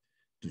Africa,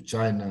 to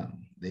China,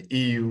 the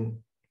EU,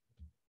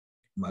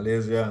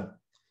 Malaysia,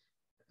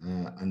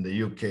 and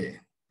the UK.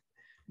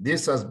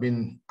 This has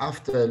been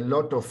after a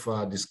lot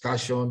of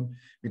discussion,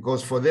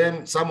 because for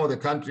them, some of the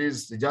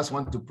countries, they just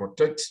want to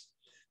protect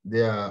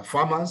their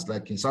farmers,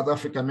 like in South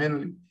Africa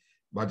mainly,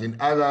 but in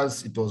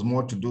others, it was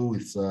more to do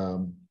with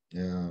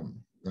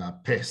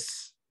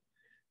pests.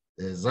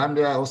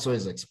 Zambia also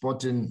is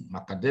exporting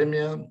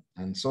macadamia,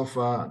 and so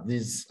far,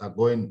 these are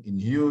going in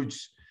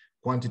huge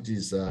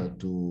quantities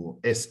to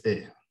SA.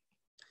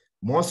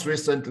 Most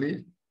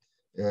recently,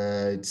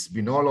 it's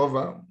been all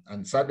over,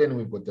 and suddenly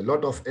we've got a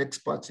lot of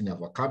experts in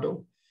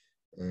avocado.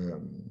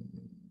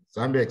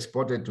 Zambia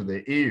exported to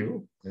the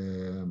EU,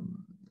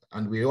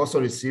 and we also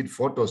received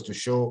photos to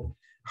show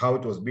how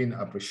it was being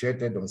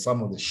appreciated on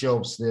some of the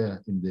shelves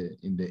there in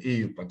the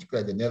EU,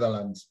 particularly the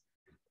Netherlands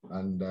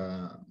and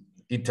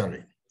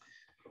Italy.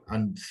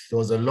 And there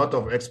was a lot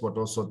of export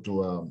also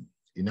to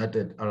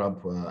United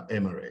Arab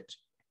Emirates.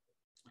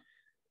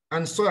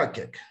 And soya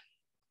cake.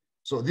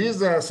 So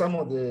these are some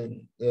of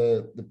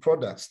the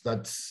products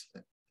that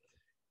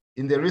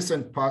in the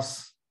recent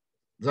past,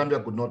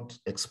 Zambia could not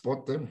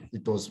export them.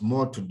 It was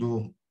more to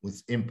do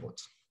with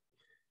imports.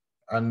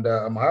 And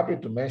I'm happy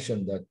to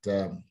mention that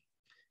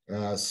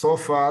so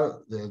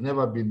far, there's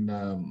never been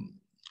a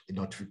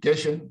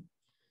notification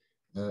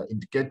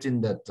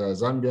indicating that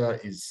Zambia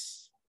is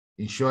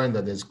ensuring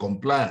that there's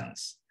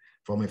compliance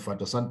from a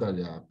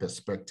phytosanitary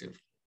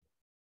perspective.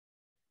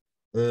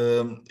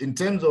 In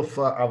terms of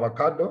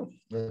avocado,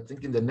 I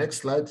think in the next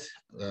slide,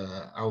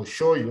 I'll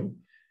show you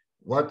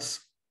what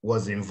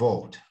was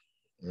involved.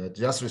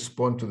 Just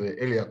respond to the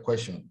earlier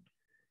question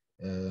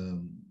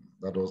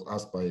that was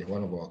asked by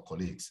one of our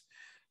colleagues.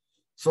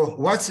 So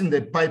what's in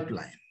the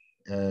pipeline?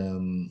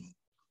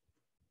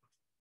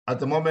 At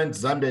the moment,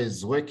 Zambia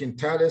is working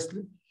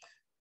tirelessly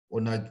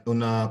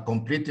on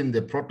completing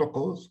the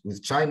protocols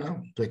with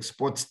China to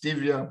export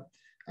stevia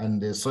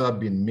and the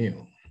soybean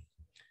meal.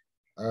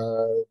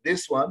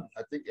 This one,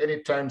 I think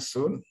anytime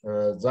soon,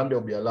 Zambia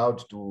will be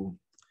allowed to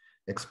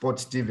export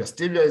stevia.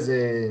 Stevia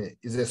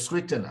is a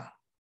sweetener.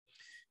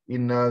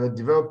 In the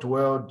developed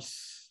world,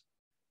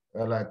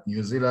 like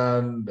New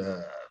Zealand,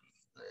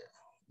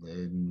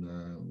 in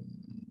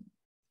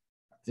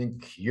I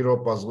think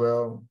Europe as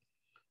well,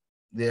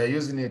 they are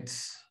using it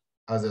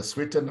as a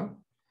sweetener.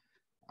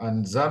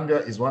 And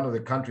Zambia is one of the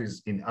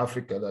countries in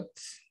Africa that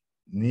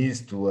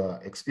needs to,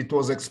 it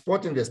was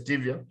exporting the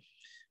stevia,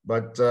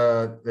 but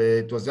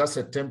it was just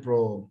a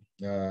temporal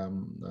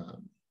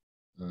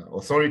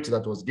authority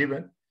that was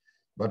given,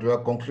 but we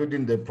are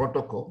concluding the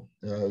protocol.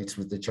 It's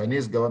with the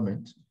Chinese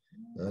government.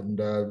 And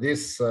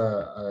this,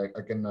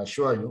 I can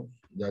assure you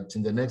that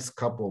in the next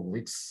couple of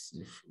weeks,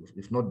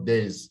 if not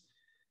days,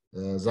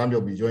 Zambia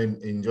will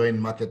be enjoying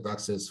market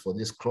access for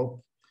this crop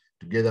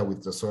together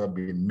with the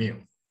soybean meal.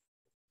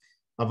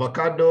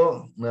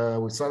 Avocado,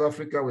 with South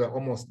Africa, we are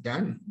almost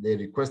done. They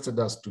requested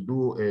us to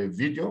do a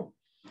video,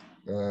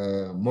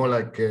 more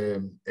like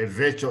a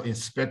virtual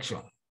inspection,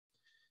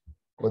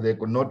 because they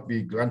could not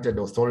be granted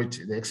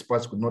authority. The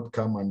experts could not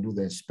come and do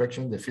the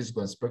inspection, the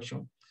physical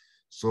inspection.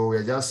 So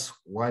we're just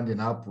winding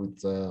up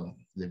with the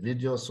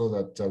video so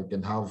that we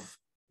can have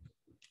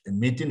a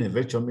meeting, a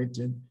virtual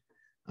meeting,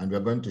 and we're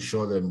going to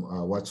show them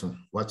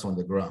what's on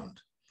the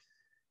ground.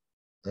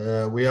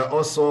 We are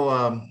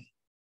also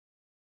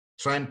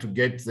trying to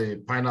get the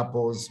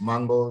pineapples,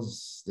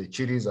 mangoes, the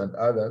chilies, and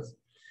others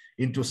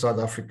into South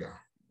Africa.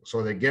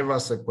 So they gave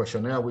us a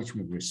questionnaire which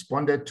we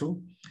responded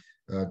to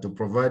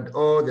provide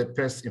all the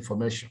pest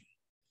information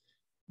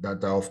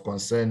that are of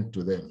concern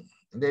to them.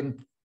 And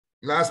then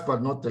last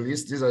but not the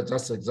least, these are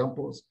just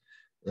examples,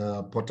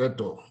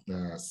 potato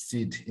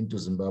seed into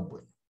Zimbabwe.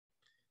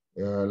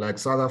 Like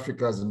South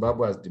Africa,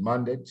 Zimbabwe has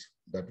demanded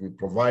that we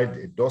provide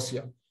a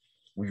dossier.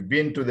 We've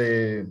been to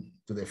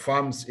the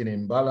farms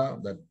in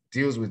Mbala that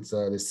deals with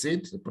the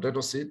seed, the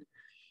potato seed,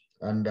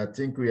 and I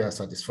think we are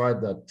satisfied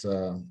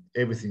that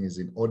everything is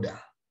in order.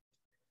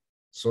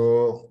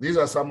 So these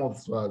are some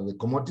of the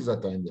commodities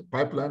that are in the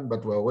pipeline,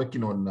 but we're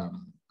working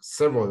on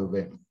several of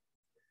them.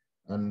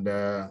 And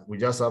we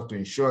just have to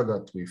ensure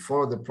that we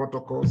follow the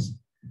protocols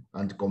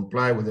and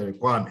comply with the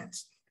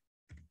requirements.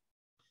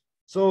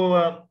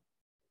 So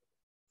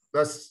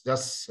that's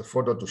just a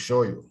photo to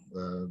show you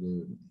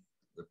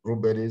the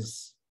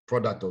blueberries,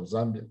 product of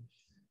Zambia,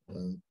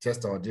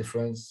 test our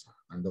difference.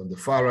 And on the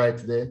far right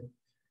there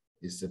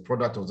is a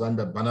product of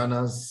Zambia,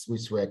 bananas,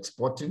 which we're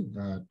exporting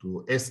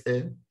to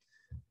SA.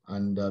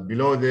 And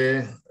below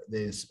there,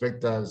 the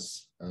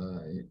inspectors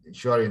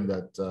ensuring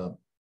that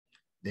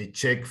they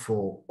check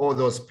for all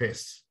those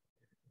pests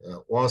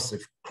whilst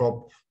the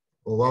crop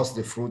or whilst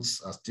the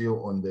fruits are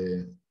still on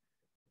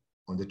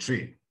the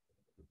tree.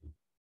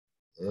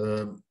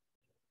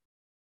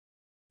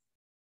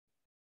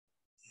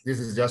 This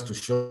is just to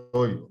show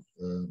you.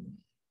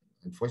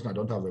 Unfortunately, I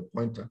don't have a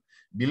pointer.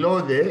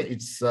 Below there,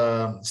 it's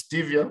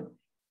stevia,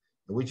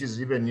 which is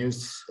even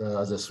used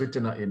as a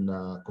sweetener in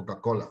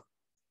Coca-Cola.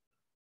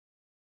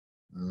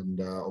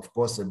 And of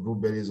course, the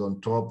blueberries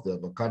on top, the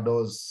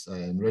avocados,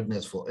 in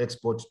readiness for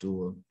export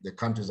to the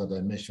countries that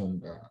I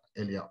mentioned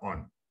earlier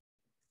on.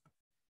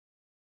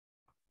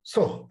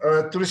 So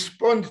to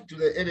respond to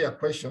the earlier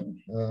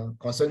question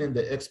concerning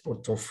the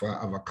export of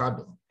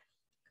avocado,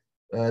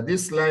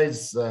 this slide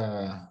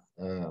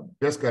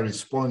basically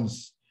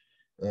responds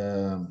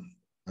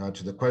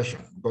to the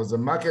question, because the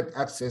market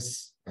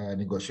access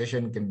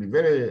negotiation can be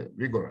very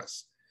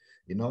rigorous.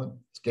 You know,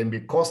 it can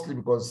be costly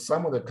because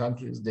some of the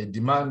countries, they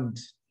demand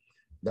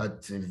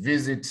that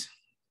visit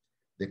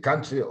the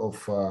country of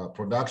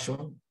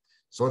production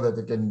so that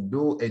they can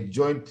do a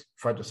joint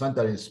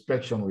phytosanitary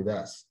inspection with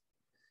us.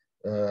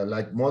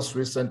 Like most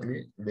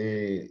recently,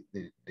 the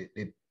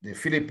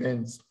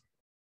Philippines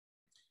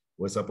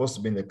were supposed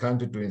to be in the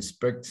country to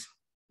inspect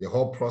the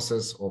whole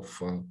process of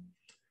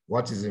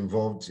what is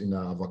involved in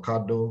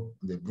avocado,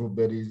 the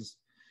blueberries,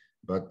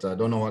 but I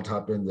don't know what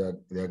happened,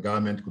 that their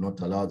government could not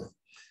allow them.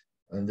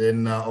 And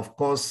then, of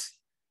course,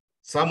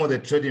 some of the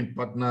trading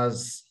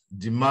partners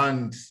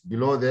demand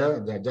below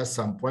there are just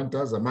some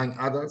pointers, among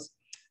others,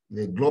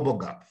 the global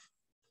gap.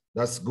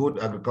 That's good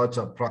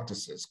agricultural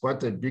practices,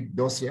 quite a big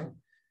dossier,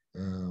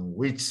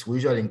 which we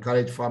usually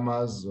encourage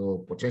farmers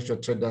or potential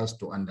traders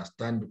to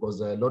understand, because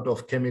there are a lot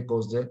of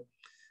chemicals there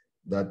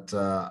that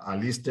are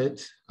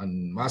listed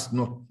and must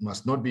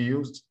not be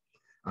used.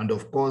 And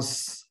of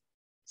course,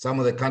 some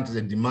of the countries,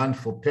 the demand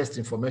for pest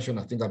information,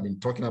 I think I've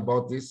been talking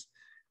about this.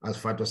 As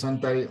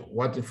phytosanitary,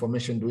 what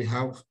information do we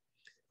have?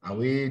 Are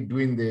we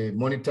doing the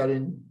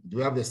monitoring? Do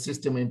we have the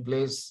system in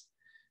place?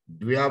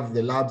 Do we have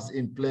the labs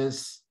in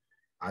place?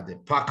 Are the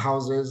pack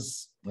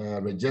houses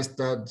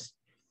registered?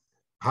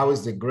 How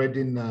is the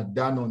grading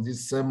done on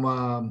this same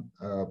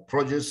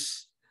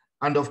produce?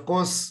 And of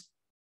course,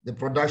 the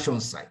production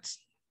sites.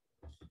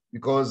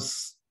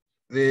 Because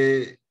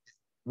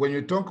when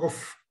you talk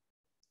of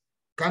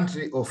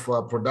country of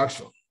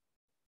production,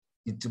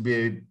 it will be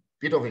a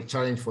bit of a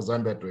challenge for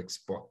Zambia to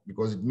export,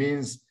 because it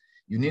means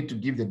you need to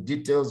give the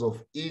details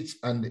of each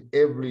and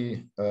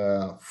every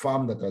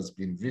farm that has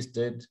been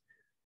visited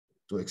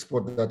to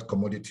export that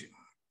commodity.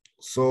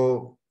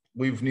 So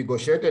we've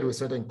negotiated with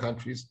certain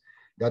countries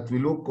that we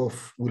look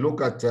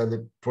at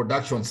the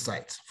production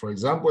sites. For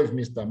example, if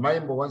Mr.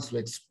 Maimbo wants to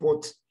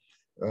export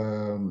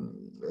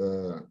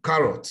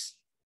carrots,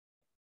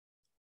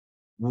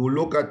 we will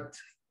look at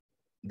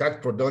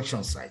that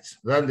production site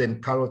rather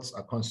than carrots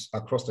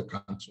across the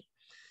country.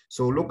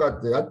 So look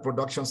at that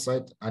production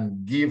site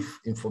and give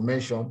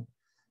information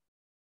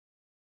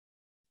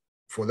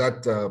for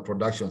that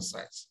production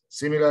site.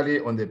 Similarly,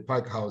 on the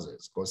pack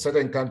houses, because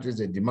certain countries,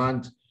 they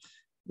demand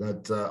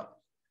that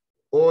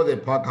all the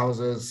pack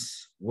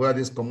houses where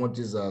these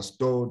commodities are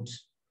stored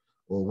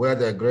or where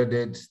they're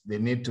graded, they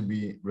need to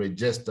be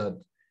registered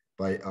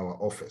by our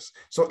office.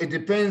 So it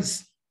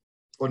depends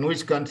on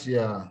which country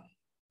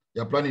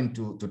you're planning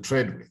to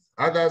trade with.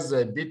 Others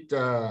are a bit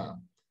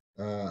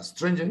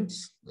stringent,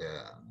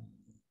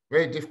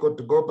 very difficult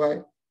to go by,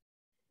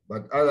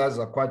 but others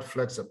are quite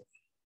flexible.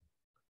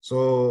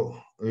 So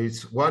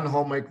it's one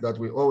homework that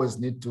we always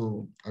need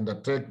to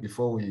undertake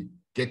before we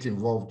get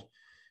involved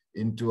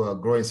into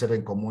growing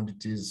certain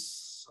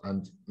commodities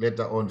and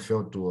later on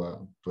fail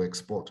to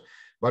export.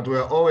 But we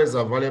are always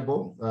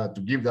available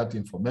to give that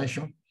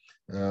information.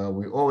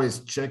 We always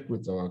check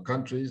with our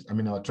countries,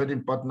 our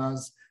trading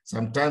partners.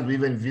 Sometimes we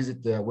even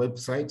visit their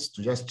websites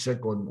to just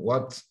check on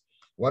what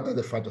are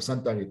the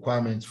phytosanitary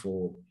requirements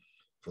for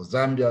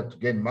Zambia to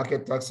gain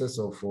market access,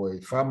 or for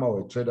a farmer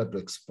or a trader to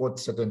export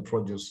certain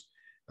produce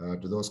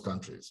to those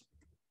countries.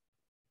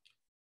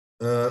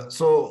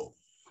 So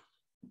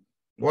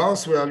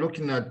whilst we are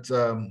looking at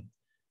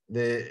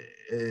the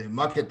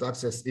market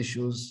access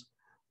issues,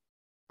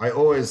 I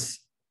always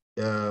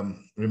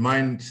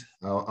remind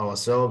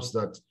ourselves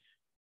that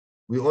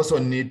we also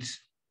need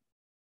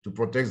to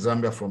protect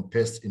Zambia from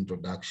pest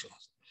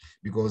introductions.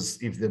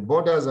 Because if the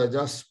borders are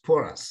just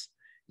porous,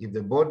 if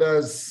the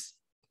borders,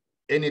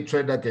 any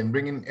trader can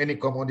bring in any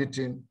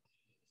commodity,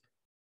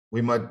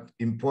 we might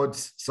import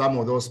some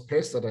of those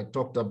pests that I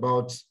talked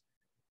about,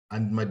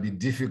 and it might be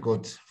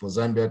difficult for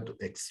Zambia to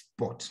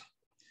export.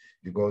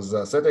 Because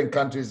certain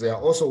countries, they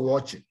are also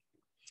watching.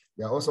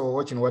 They are also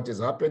watching what is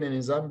happening in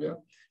Zambia.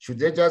 Should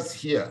they just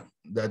hear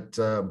that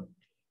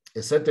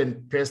a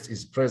certain pest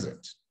is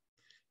present,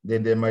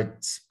 then they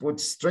might put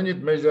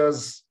stringent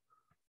measures,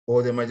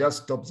 or they might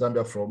just stop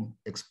Zambia from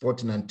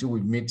exporting until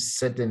we meet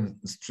certain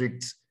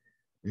strict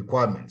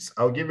requirements.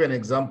 I'll give you an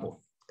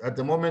example. At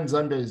the moment,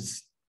 Zambia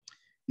is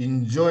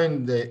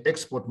enjoying the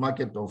export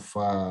market of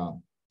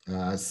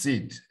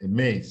seed,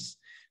 maize,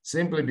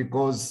 simply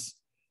because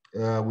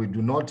we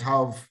do not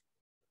have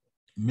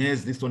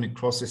maize listonic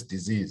crosses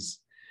disease,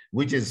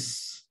 which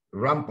is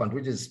rampant,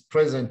 which is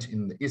present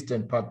in the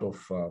eastern part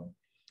of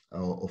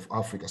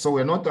Africa. So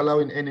we're not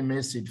allowing any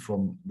maize seed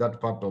from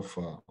that part of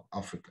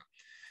Africa.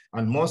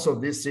 And most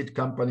of these seed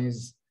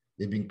companies,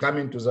 they've been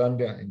coming to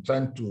Zambia and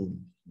trying to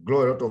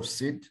grow a lot of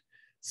seed,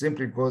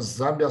 simply because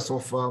Zambia so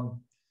far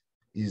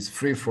is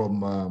free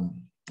from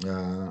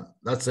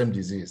that same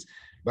disease.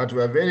 But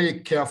we are very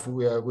careful.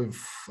 We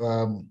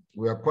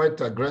are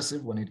quite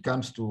aggressive when it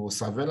comes to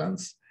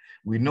surveillance.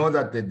 We know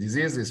that the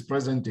disease is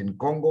present in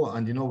Congo,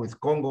 and with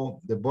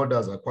Congo, the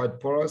borders are quite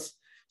porous.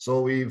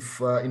 So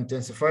we've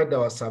intensified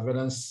our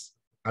surveillance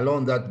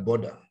along that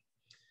border.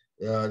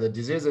 The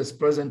disease is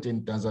present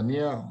in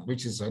Tanzania,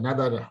 which is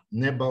another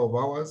neighbor of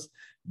ours,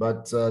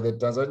 but the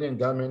Tanzanian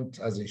government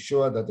has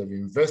ensured that they've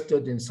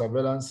invested in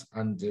surveillance,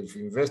 and they've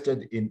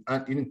invested in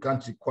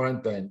in-country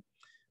quarantine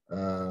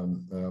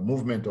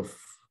movement of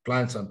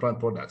plants and plant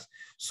products.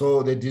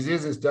 So the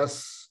disease is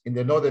just in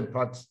the northern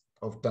part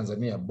of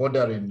Tanzania,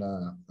 bordering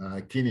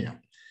Kenya.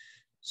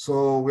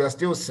 So we are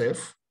still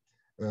safe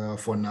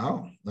for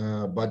now,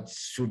 but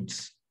should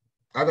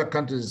other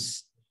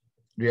countries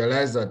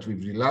realize that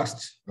we've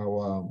relaxed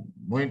our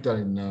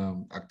monitoring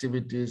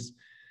activities,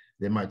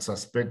 they might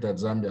suspect that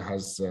Zambia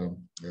has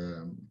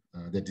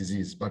the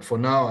disease. But for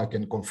now, I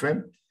can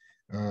confirm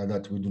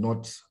that we do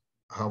not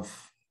have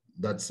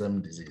that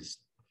same disease.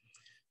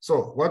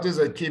 So what is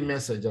a key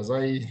message as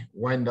I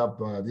wind up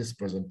this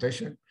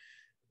presentation?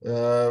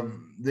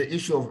 The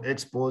issue of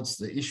exports,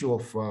 the issue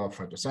of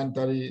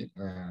phytosanitary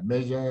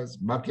measures,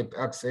 market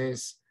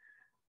access,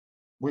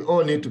 we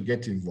all need to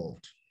get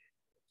involved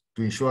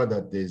to ensure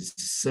that there's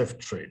safe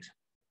trade.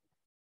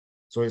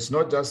 So it's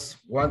not just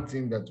one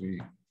thing that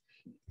we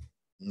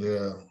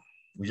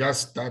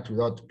just start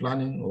without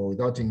planning or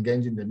without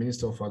engaging the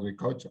Minister of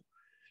Agriculture.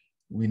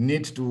 We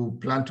need to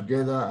plan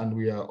together, and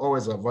we are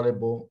always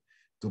available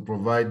to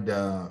provide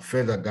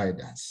further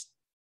guidance.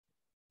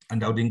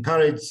 And I would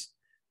encourage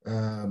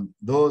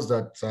those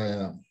that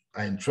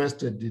are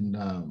interested in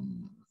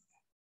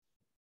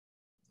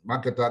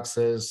market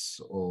access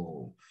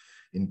or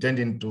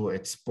intending to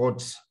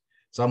export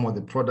some of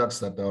the products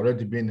that are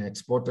already being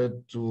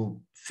exported to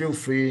feel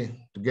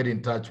free to get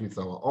in touch with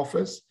our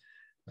office.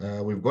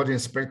 We've got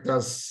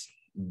inspectors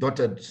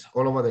dotted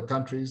all over the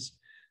countries.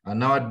 And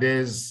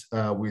nowadays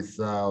with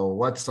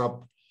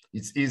WhatsApp,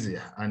 it's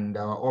easier, and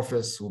our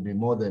office will be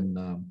more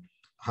than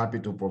happy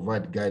to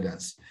provide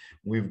guidance.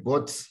 We've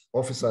got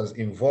officers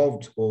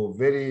involved or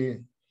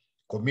very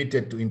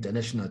committed to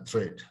international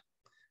trade,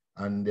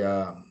 and they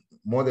are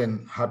more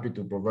than happy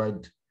to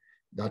provide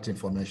that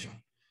information.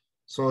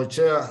 So,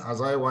 Chair,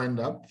 as I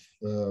wind up,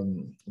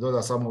 those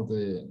are some of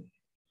the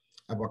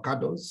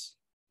avocados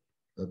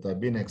that are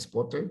being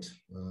exported.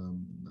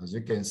 As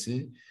you can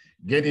see,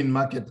 getting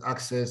market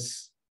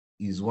access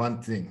is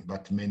one thing,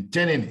 but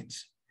maintaining it,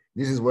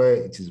 this is where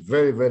it is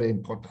very, very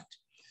important,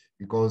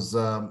 because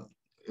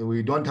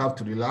we don't have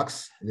to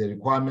relax the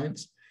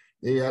requirements.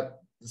 They are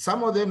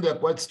some of them, they're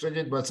quite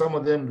stringent, but some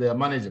of them, they are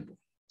manageable.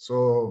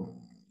 So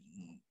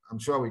I'm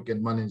sure we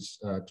can manage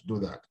to do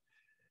that.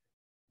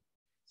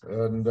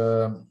 And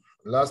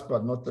last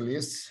but not the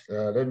least,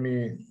 let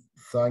me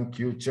thank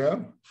you,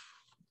 Chair,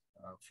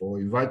 for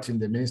inviting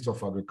the Minister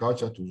of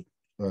Agriculture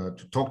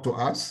to talk to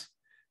us.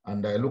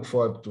 And I look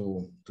forward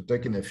to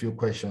taking a few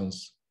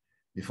questions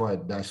before I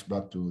dash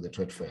back to the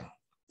trade fair.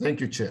 Thank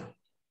you, Chair.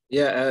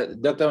 Yeah,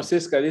 Dr.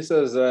 Msiska, this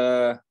was,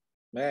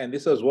 man,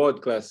 this was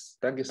world class.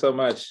 Thank you so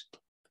much.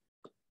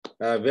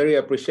 Very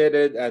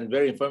appreciated and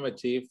very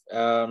informative.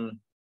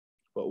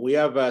 But we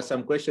have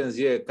some questions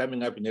here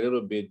coming up in a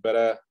little bit,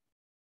 but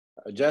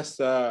just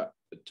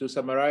to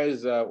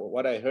summarize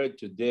what I heard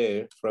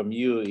today from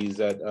you is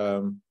that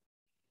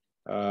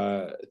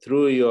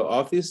through your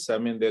office, I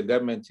mean, the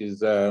government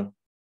is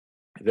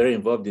very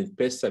involved in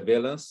pest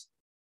surveillance,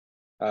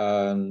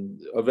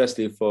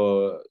 obviously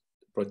for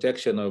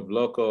protection of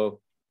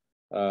local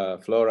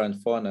flora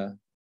and fauna,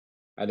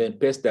 and then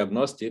pest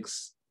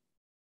diagnostics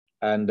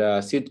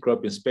and seed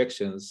crop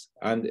inspections.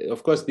 And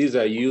of course, these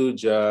are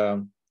huge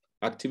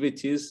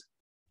activities,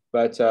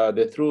 but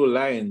the through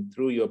line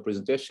through your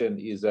presentation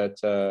is that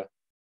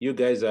you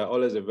guys are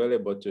always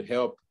available to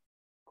help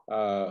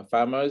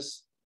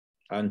farmers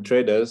and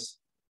traders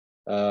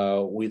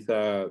with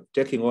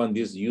taking on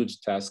these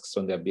huge tasks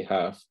on their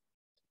behalf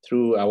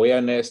through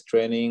awareness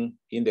training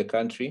in the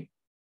country,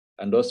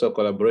 and also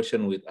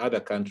collaboration with other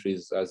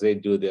countries as they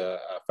do their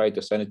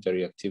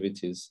phytosanitary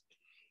activities.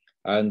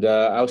 And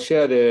I'll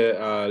share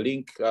the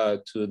link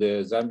to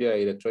the Zambia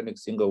electronic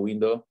single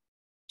window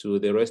to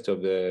the rest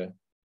of the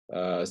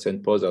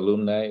St. Paul's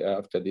alumni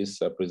after this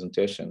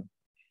presentation.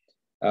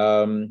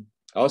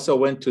 I also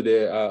went to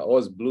the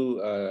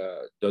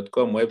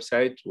ozblue.com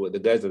website with the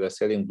guys that are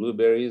selling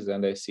blueberries,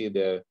 and I see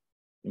they're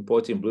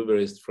importing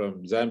blueberries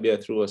from Zambia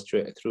through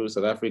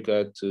South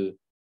Africa to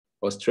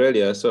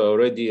Australia. So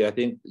already I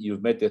think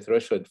you've met the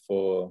threshold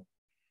for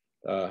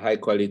high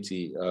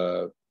quality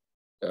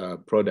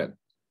product.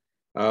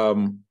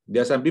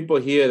 There are some people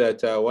here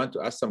that want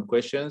to ask some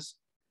questions,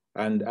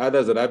 and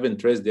others that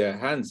haven't raised their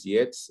hands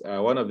yet.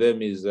 One of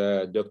them is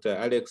Dr.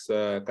 Alex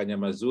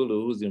Kanyamazulu,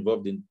 who's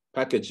involved in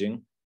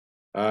packaging.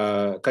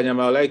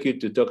 Kanyama, I'd like you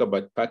to talk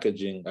about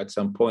packaging at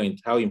some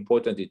point, how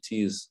important it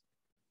is,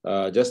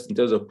 just in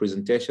terms of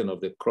presentation of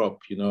the crop,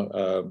 you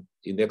know,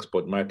 in the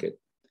export market.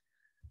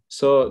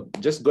 So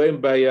just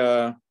going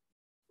by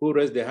who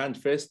raised their hand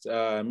first,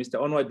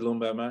 Mr. Onward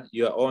Lumbama,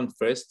 you are on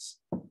first.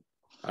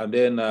 And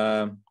then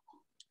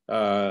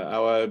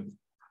our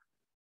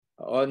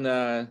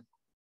own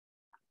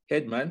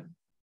headman,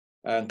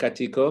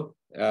 Katiko,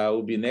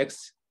 will be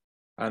next.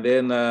 And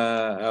then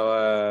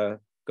our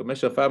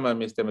commercial farmer,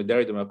 Mr.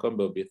 Medari Makombe,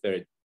 will be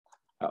third.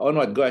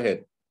 Onward, go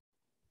ahead.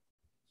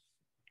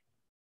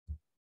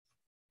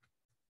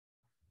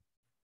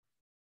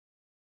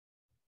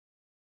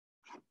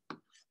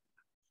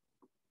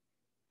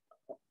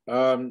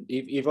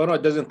 If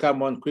Onward doesn't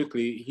come on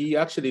quickly, he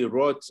actually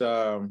wrote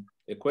a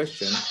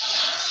question.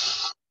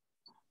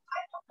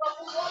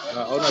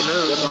 Onward,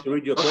 you want to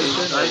read your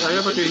question? Are you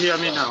able to hear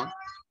me now?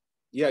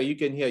 Yeah, you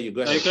can hear you.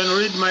 Go ahead. You can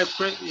read my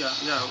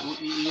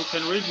you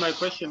can read my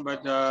question,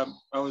 but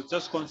I was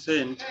just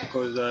concerned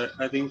because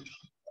I think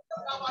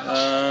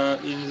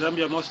in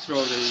Zambia most of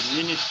the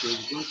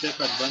ministries don't take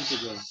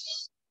advantage of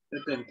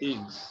certain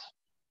things.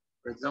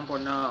 For example,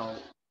 now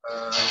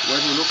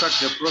when you look at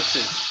the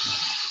process,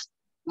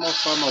 small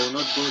farmer will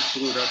not go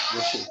through that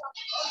process,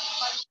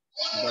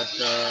 but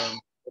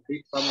a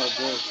big farmer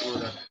goes through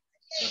that.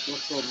 But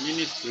also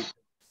ministry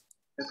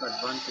take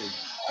advantage.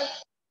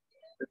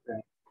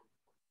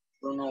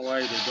 I don't know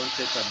why they don't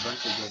take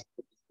advantage of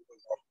it.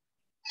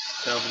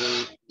 They have the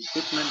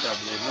equipment, they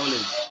have the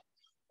knowledge.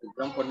 For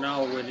example, now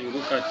when you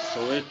look at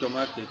Soweto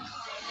market,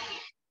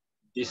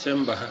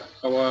 December,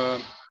 our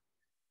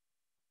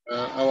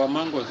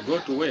mangoes go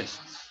to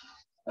waste,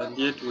 and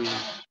yet we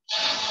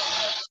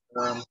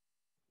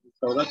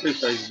South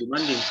Africa is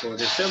demanding for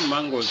the same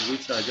mangoes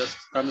which are just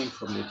coming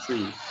from the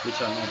tree,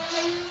 which are not.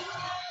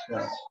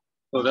 Yeah.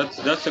 So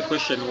that's a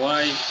question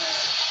why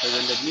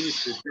when the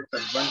ministry takes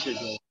advantage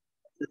of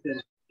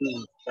certain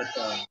things that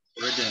are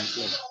already in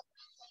place.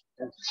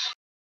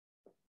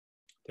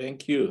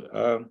 Thank you.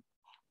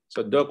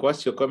 So Doc,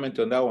 what's your comment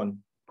on that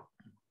one?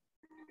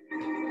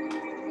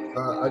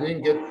 I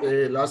didn't get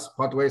the last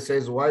part where it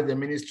says why the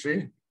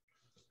ministry.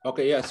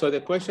 Okay, yeah. So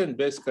the question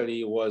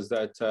basically was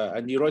that,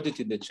 and he wrote it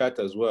in the chat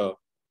as well.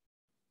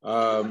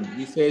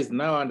 He says,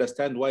 now I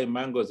understand why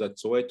mangoes at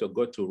Soweto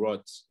go to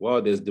rot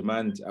while there's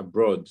demand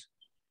abroad.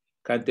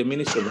 Can the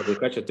Ministry of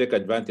Agriculture take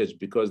advantage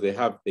because they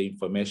have the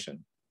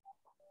information?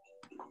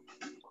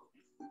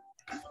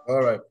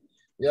 All right.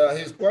 Yeah,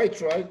 he's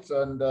quite right.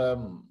 And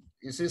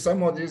you see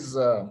some of these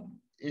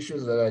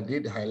issues that I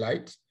did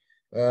highlight,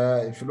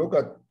 if you look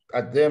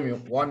at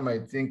them, one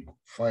might think,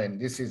 fine,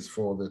 this is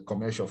for the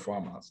commercial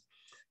farmers.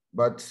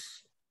 But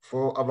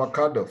for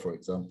avocado, for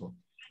example,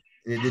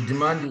 the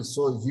demand is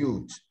so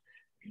huge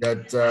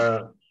that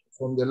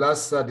from the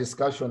last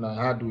discussion I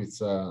had with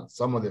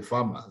some of the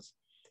farmers,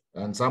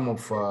 and some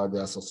of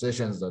the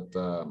associations that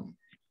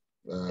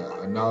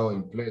are now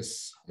in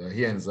place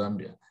here in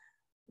Zambia.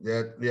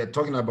 They are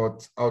talking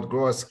about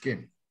outgrower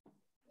scheme,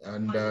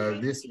 and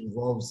this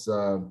involves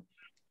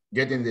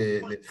getting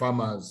the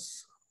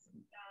farmers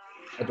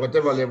at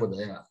whatever level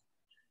they are,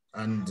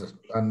 and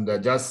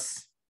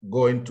just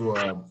go into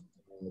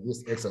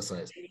this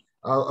exercise.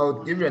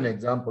 I'll give you an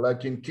example.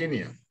 Like in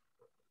Kenya,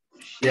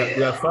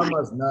 there are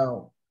farmers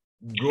now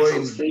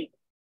growing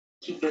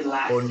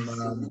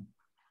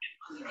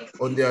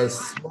on their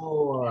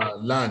small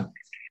land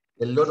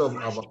a lot of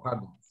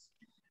avocados.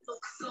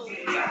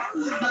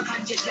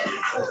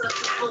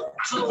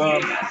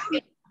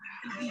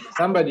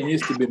 Somebody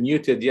needs to be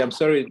muted. Yeah, I'm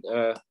sorry,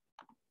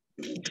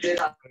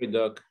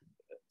 Doc.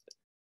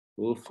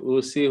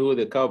 We'll see who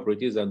the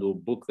culprit is and we'll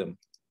book them.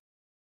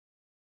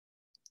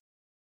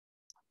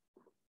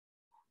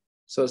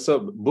 So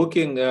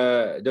booking,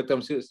 Dr.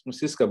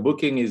 Msiska,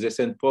 booking is a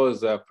St.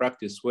 Paul's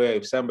practice where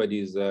if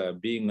somebody is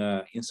being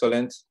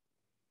insolent,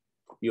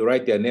 you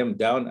write their name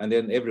down and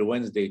then every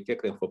Wednesday you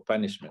take them for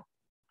punishment.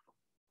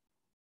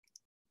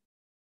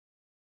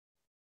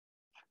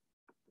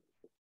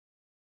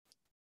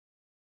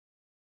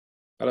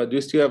 Hello, do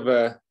you still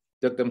have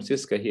Dr.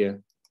 Msiska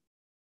here?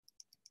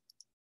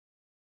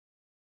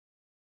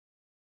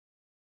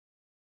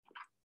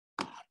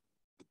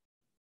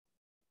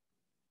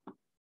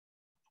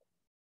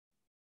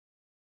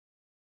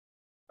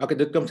 Okay,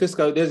 Dr.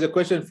 Msiska, there's a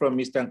question from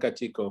Mr.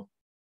 Nkatiko.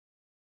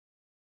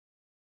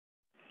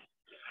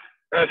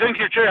 Thank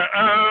you, Chair.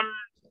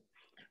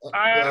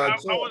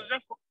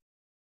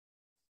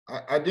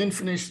 I didn't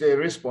finish the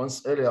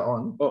response earlier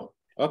on. Oh,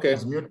 okay. I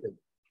was muted.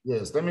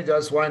 Yes, let me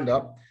just wind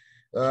up.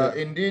 Sure.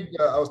 Indeed,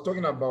 I was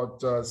talking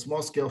about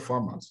small-scale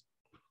farmers.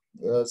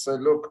 So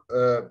look,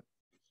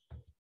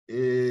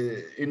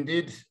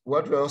 indeed,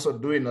 what we're also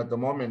doing at the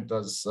moment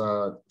as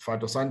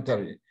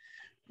Phytosanitary,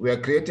 we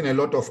are creating a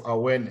lot of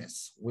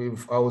awareness.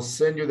 I will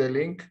send you the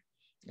link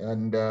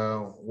and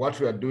what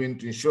we are doing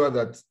to ensure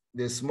that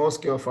the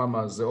small-scale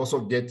farmers they also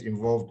get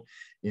involved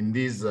in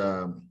these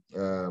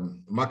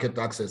market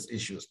access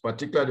issues,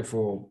 particularly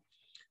for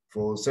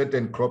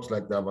certain crops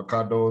like the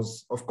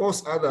avocados. Of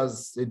course,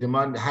 others, they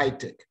demand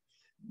high-tech,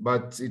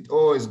 but it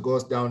always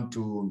goes down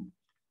to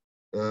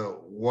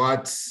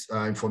what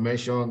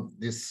information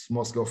these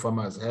small-scale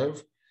farmers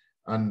have,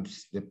 and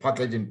the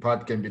packaging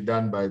part can be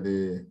done by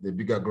the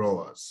bigger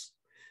growers.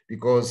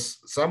 Because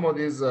some of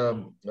these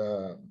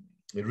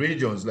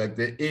regions, like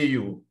the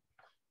EU,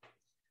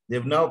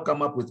 they've now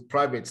come up with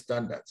private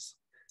standards.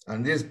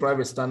 And these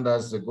private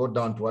standards, they go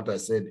down to what I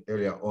said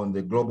earlier on,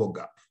 the global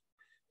gap.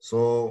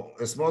 So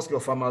small-scale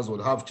farmers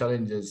will have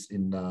challenges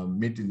in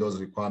meeting those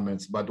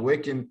requirements, but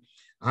working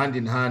hand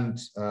in hand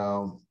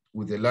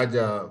with the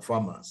larger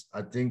farmers,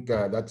 I think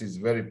that is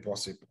very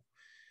possible.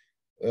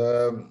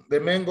 The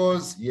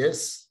mangoes,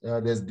 yes,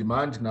 there's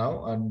demand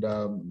now, and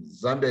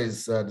Zambia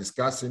is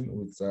discussing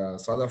with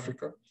South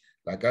Africa,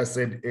 like I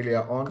said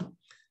earlier on.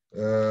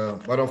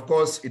 But of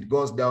course, it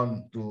goes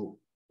down to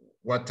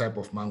what type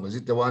of mango. Is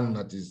it the one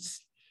that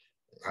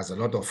has a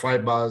lot of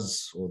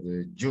fibers, or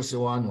the juicy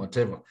one,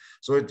 whatever?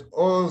 So it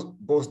all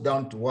goes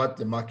down to what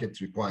the market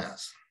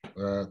requires.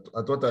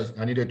 I thought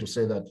I needed to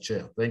say that,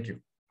 Chair. Thank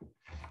you.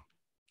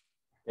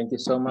 Thank you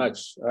so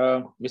much.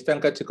 Mr.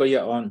 Nkatiko,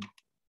 you're on.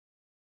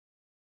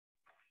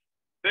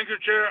 Thank you,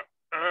 Chair.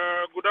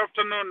 Good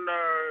afternoon,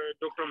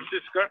 Dr.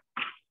 Msiska.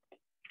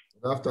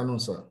 Good afternoon,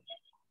 sir.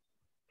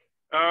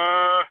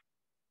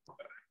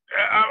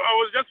 I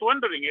was just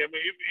wondering, I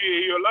mean,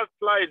 if your last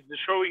slide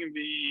showing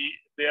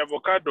the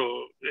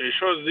avocado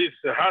shows this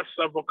Hass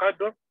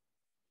avocado.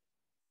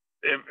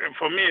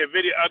 For me, a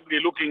very ugly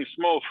looking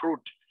small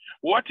fruit.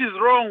 What is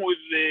wrong with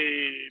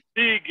the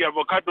big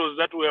avocados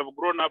that we have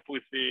grown up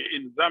with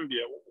in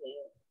Zambia?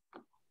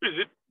 Is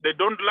it they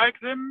don't like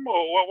them,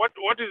 or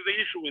what is the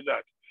issue with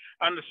that?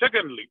 And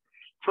secondly,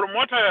 from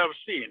what I have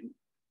seen,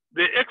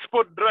 the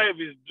export drive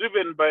is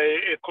driven by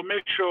a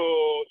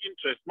commercial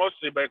interest,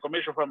 mostly by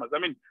commercial farmers. I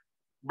mean,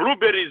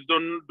 blueberries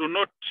do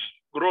not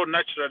grow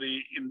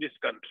naturally in this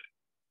country.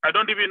 I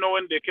don't even know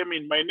when they came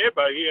in. My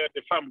neighbor here at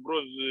the farm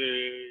grows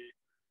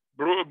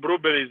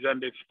blueberries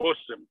and exports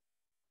them.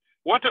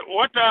 What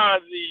are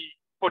the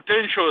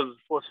potentials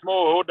for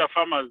smallholder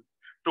farmers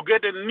to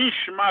get a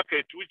niche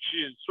market which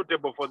is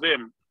suitable for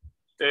them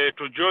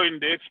to join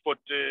the export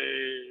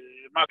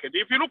market?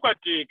 If you look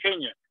at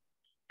Kenya,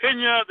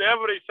 the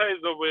average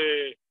size of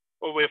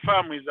a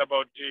farm is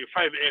about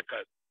 5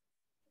 acres.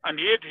 And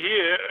yet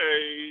here,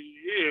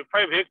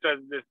 5 hectares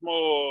is a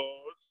small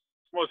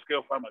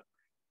scale farmers.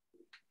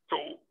 So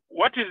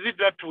what is it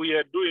that we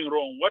are doing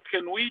wrong? What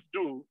can we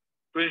do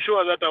to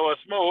ensure that our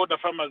smallholder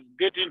farmers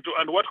get into,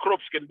 and what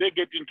crops can they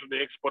get into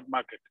the export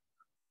market?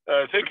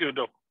 Thank you,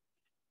 Doc.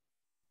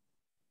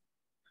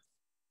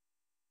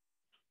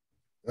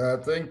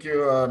 Thank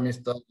you,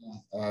 Mr.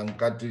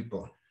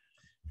 Nkatiko.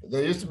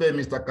 There used to be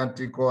Mr.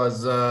 Nkatiko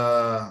as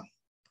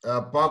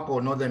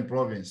Pako, Northern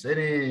Province.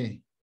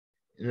 Any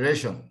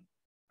relation?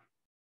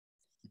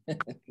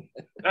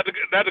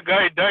 That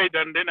guy died,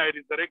 and then I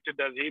resurrected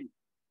as him.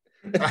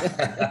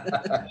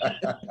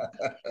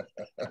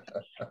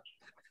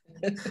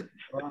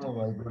 Oh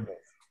my goodness.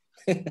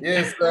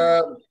 Yes.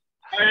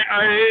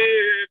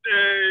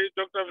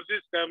 Dr.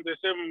 Msiska, I'm the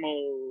same.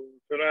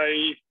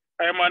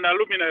 I am an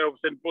alumni of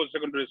St. Paul's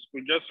Secondary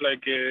School, just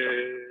like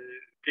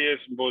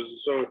PS Boz.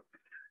 So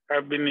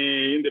I've been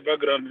in the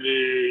background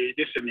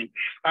listening.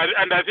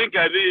 And I think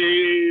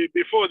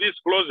before this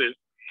closes,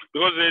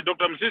 because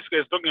Dr. Msiska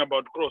is talking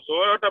about cross. So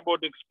what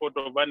about export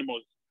of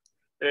animals?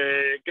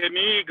 Can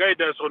he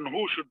guide us on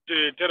who should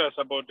tell us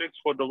about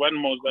export of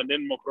animals and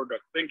then more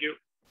products? Thank you.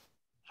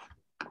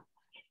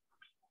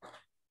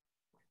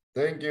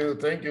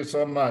 Thank you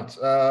so much.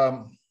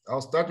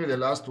 I'll start with the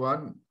last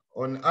one.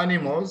 On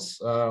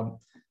animals,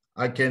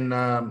 I can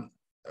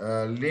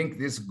link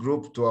this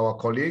group to our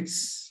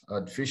colleagues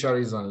at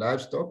Fisheries and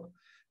Livestock.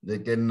 They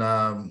can,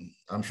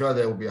 I'm sure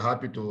they will be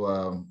happy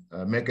to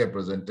make a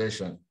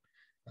presentation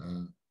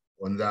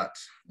on that.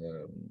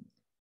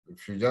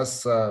 If you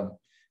just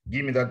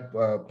give me that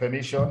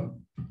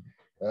permission,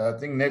 I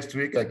think next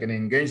week I can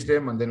engage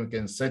them and then we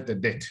can set a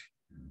date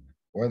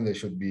when they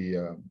should be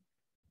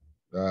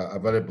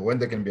available, when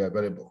they can be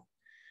available.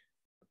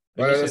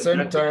 But at the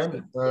same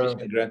time,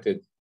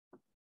 granted.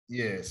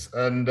 Yes,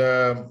 and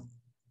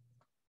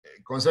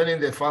concerning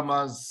the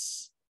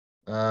farmers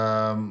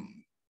that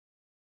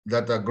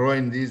are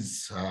growing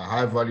these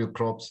high-value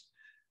crops,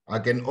 I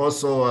can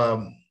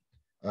also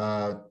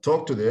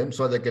talk to them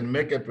so they can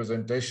make a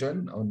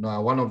presentation on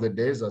one of the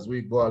days as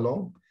we go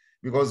along,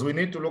 because we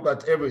need to look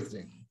at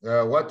everything.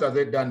 What have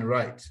they done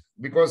right?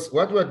 Because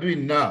what we're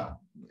doing now,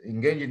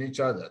 engaging each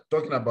other,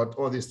 talking about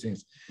all these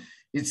things,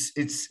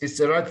 it's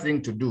the right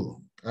thing to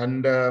do.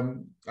 And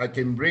I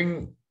can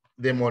bring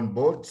them on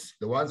board,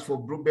 the ones for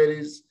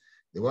blueberries,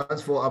 the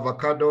ones for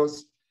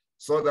avocados,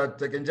 so that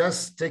they can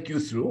just take you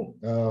through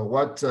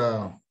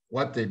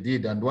what they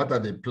did and what are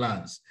the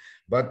plans.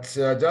 But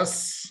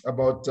just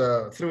about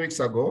 3 weeks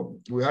ago,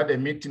 we had a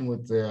meeting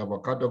with the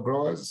avocado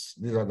growers.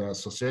 These are the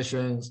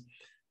associations,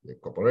 the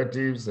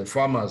cooperatives, the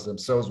farmers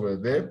themselves were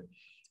there.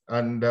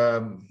 And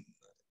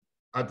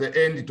at the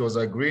end, it was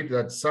agreed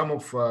that some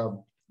of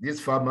these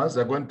farmers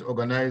are going to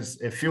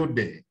organize a field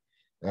day,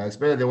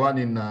 especially the one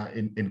in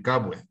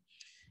Kabwe.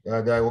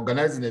 They're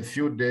organizing a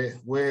field day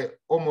where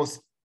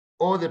almost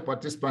all the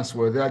participants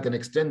were there. I can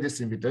extend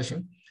this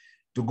invitation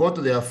to go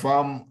to their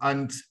farm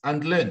and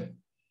learn.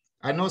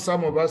 I know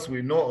some of us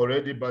we know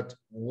already, but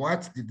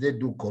what did they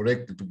do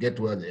correctly to get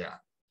where they are?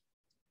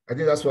 I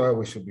think that's why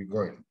we should be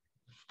going.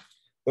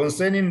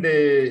 Concerning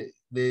the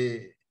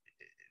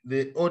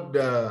old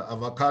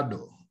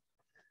avocado,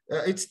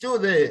 it's still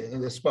there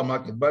in the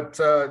supermarket, but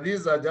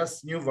these are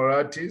just new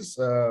varieties.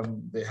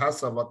 The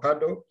Hass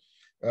avocado,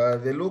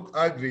 they look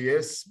ugly,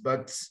 yes,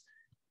 but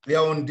they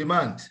are on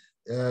demand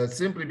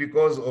simply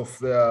because of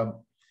the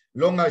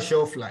longer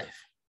shelf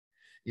life.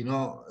 You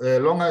know,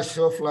 longer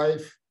shelf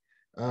life,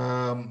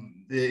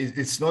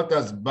 it's not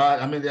as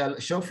bad. I mean, their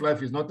shelf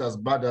life is not as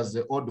bad as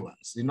the old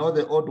ones. You know,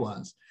 the old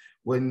ones,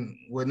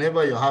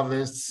 whenever you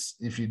harvest,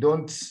 if you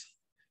don't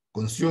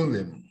consume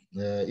them,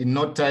 in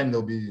no time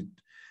they'll be,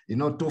 you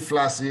know, too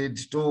flaccid,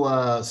 too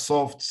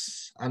soft,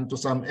 and to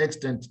some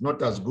extent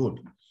not as good.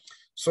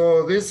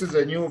 So this is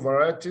a new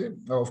variety.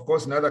 Of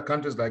course, in other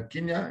countries like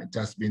Kenya, it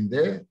has been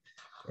there.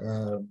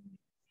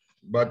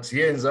 But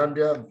here in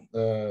Zambia,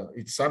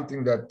 it's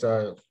something that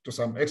to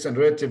some extent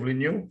relatively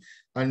new.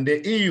 And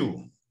the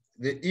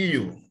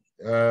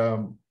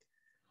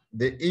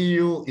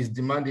EU is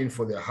demanding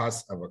for the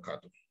Hass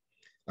avocado.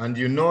 And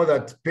you know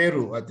that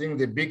Peru, I think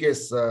the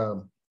biggest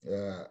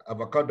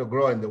avocado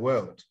grower in the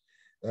world,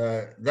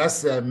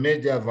 that's a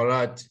major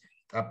variety,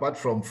 apart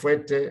from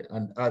Fuerte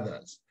and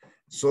others.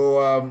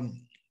 So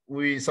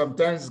we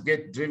sometimes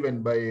get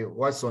driven by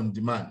what's on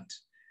demand.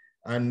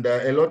 And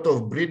a lot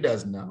of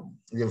breeders now,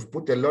 they've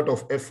put a lot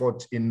of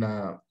effort in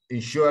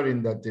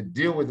ensuring that they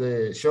deal with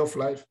the shelf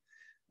life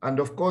and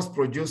of course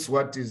produce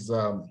what is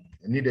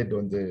needed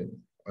on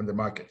the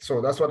market.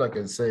 So that's what I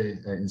can say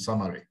in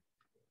summary.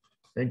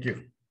 Thank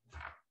you.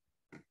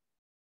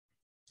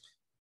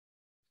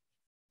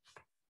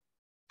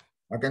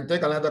 I can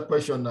take another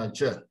question,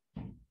 Chair.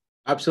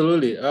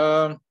 Absolutely.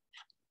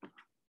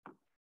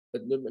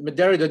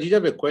 Madari, did you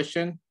have a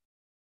question?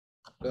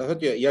 I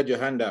thought you had your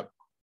hand up.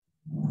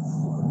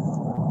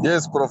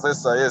 Yes,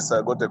 Professor. Yes,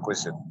 I got a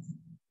question.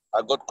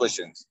 I got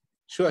questions.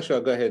 Sure.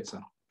 Go ahead,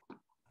 sir.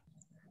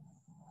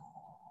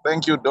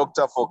 Thank you,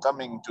 Doctor, for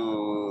coming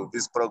to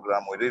this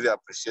program. We really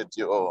appreciate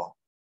your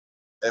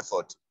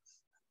effort.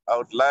 I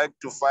would like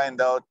to find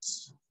out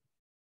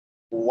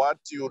what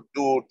you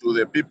do to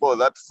the people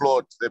that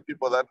float, the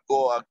people that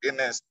go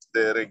against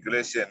the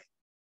regulation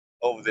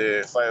of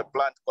the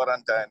plant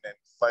quarantine and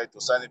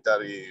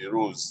phytosanitary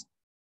rules.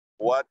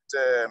 What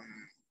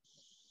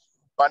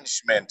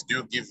punishment do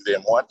you give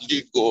them? What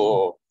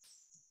legal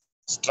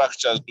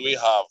structures do we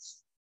have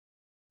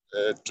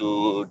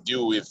to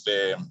deal with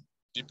the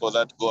people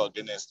that go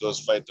against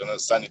those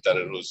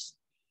phytosanitary rules?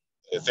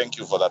 Thank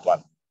you for that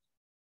one.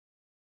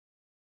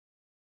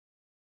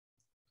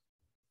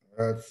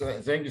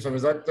 Thank you, sir.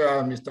 Is that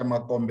Mr.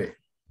 Makombe?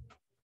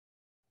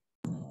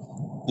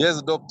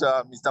 Yes,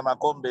 Doctor. Mr.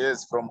 Makombe,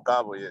 yes, from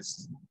Cabo,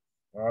 yes.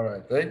 All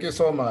right, thank you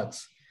so much.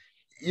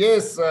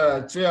 Yes,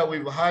 Chair,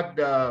 we've had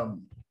a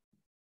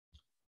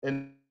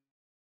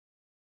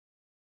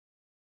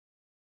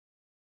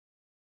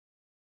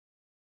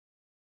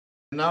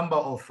number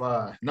of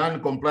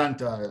non-compliant,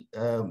 Chair,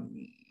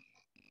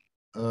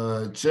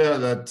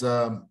 that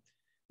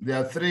there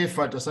are 3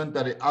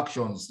 phytosanitary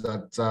actions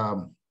that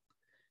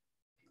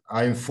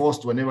are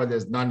enforced whenever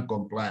there's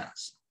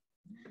non-compliance.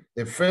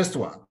 The first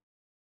one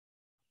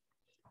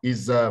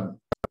is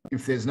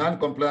if there's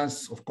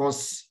non-compliance, of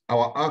course,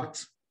 our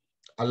act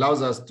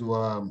allows us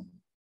to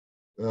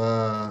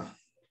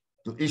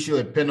issue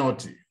a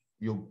penalty.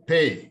 You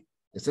pay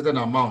a certain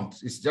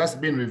amount. It's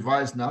just been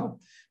revised now,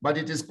 but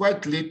it is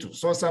quite little.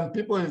 So some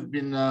people have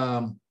been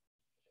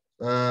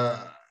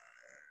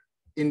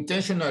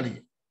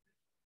intentionally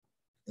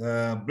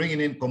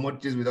bringing in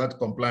commodities without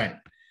complying.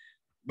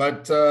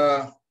 But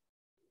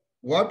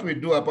what we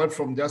do, apart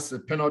from just a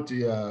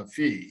penalty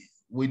fee,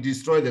 we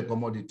destroy the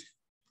commodity.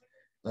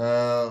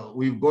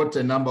 We've got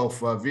a number of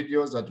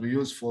videos that we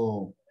use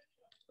for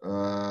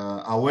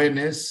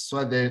awareness,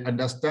 so they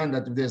understand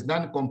that if there's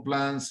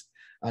non-compliance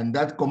and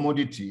that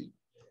commodity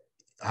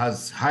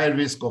has high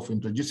risk of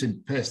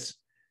introducing pests,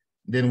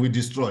 then we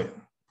destroy.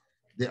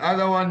 The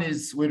other one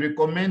is we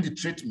recommend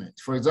treatment.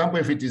 For example,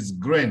 if it is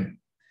grain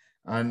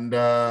and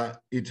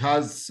it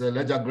has a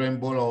larger grain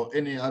ball or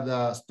any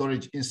other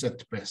storage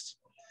insect pest,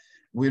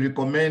 we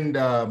recommend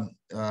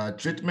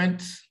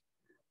treatment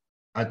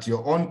at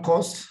your own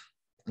cost,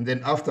 and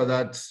then after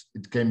that,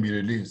 it can be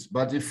released.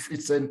 But if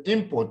it's an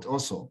import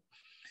also,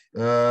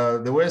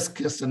 the worst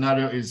case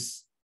scenario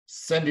is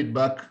send it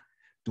back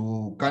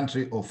to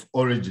country of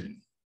origin.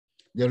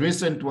 The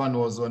recent one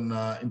was on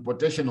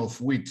importation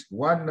of wheat.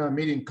 One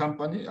milling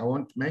company, I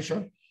won't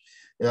mention,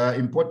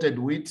 imported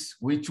wheat,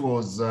 which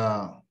was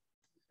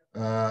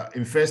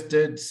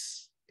infested,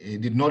 it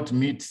did not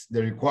meet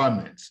the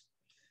requirements.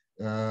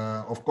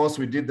 Of course,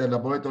 we did the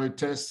laboratory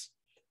tests,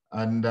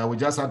 and we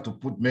just had to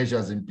put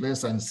measures in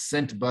place and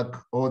sent back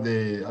all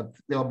there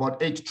were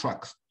about 8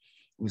 trucks.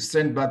 We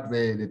sent back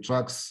the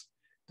trucks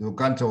to the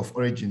country of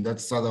origin,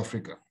 that's South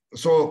Africa.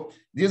 So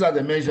these are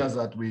the measures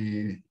that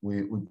we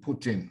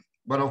put in.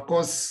 But of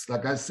course,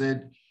 like I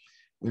said,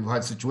 we've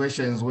had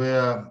situations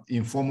where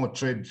informal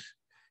trade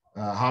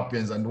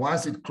happens, and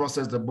once it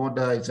crosses the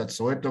border, it's at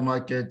Soweto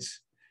market,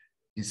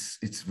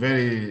 it's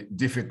very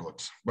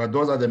difficult. But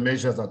those are the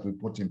measures that we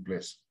put in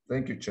place.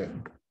 Thank you, Chair.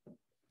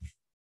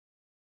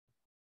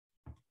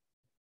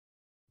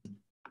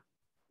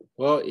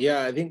 Well,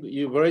 yeah, I think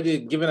you've already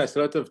given us a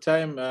lot of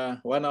time,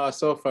 1 hour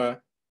so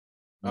far.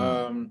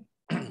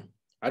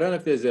 I don't know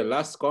if there's a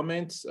last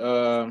comment.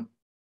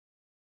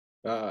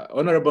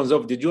 Honorable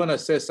Nzov, did you want to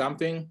say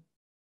something?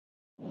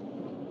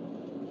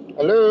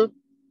 Hello?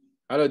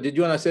 Hello, did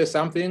you want to say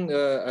something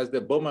as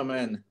the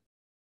Bomberman?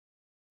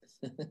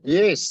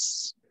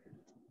 Yes.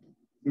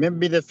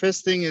 Maybe the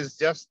first thing is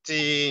just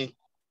the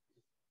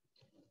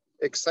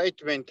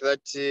excitement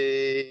that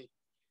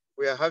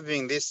we are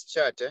having this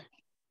chat.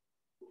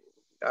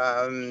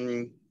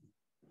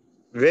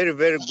 Very,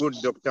 very good,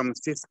 Dr.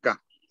 Msiska.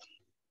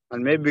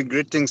 And maybe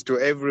greetings to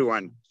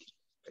everyone.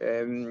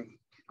 I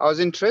was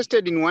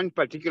interested in one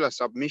particular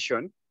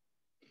submission,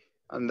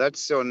 and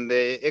that's on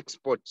the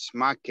export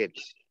market.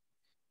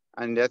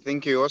 And I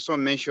think you also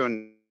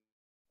mentioned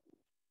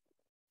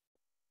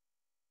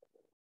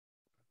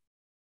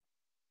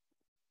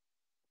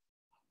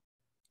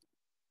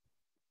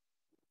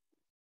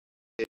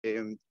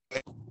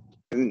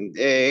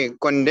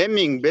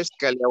condemning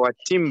basically our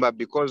timber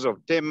because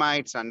of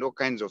termites and all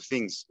kinds of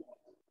things.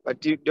 But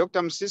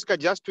Dr. Msiska,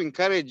 just to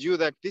encourage you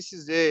that this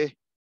is a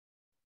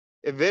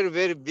very,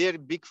 very, very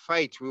big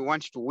fight we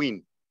want to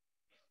win.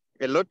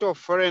 A lot of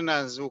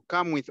foreigners will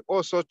come with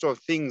all sorts of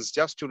things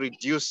just to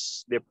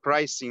reduce the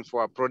pricing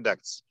for our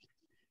products.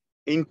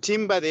 In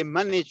timber, they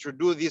manage to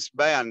do this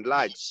by and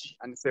large.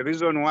 And it's the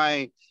reason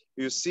why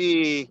you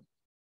see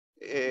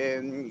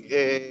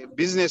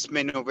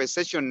businessmen of a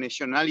certain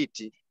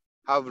nationality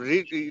have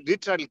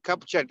literally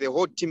captured the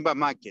whole timber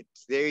market.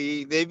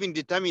 They even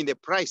determine the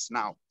price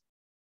now.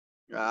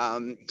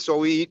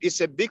 So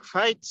it's a big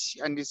fight,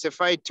 and it's a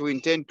fight we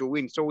intend to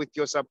win. So with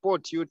your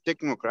support, you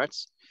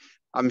technocrats,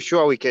 I'm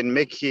sure we can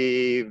make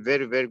a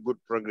very, very good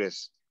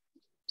progress.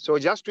 So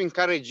just to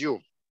encourage you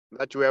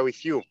that we are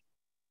with you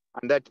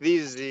and that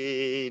these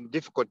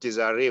difficulties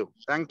are real.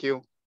 Thank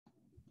you.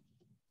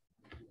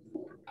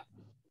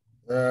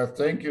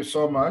 Thank you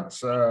so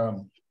much,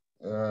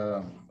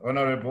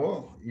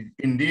 Honorable.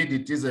 Indeed,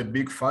 it is a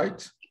big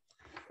fight,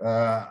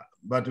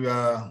 but we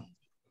are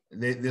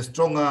the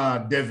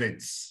stronger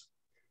Davids.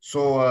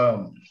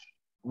 So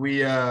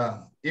we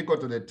are equal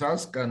to the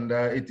task, and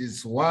it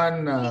is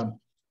one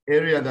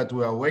area that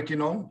we are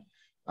working on.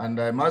 And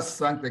I must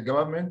thank the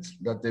government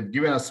that they've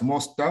given us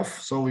more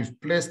staff. So we've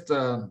placed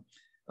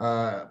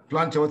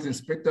plant health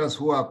inspectors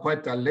who are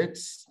quite alert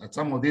at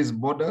some of these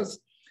borders.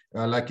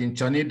 like in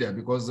Chanida,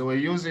 because they were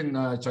using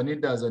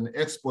Chanida as an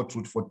export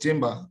route for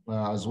timber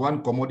as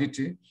one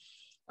commodity.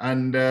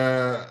 And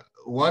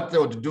what they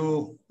would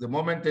do, the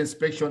moment the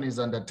inspection is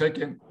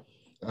undertaken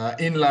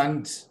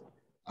inland,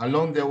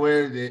 along the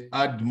way, they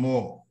add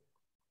more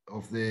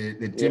of the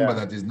timber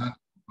that is not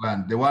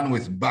planned, the one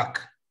with back.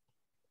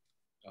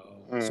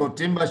 So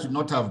timber should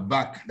not have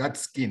back, that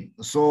skin.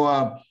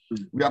 So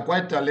we are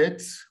quite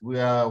alert, we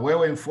are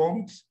well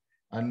informed,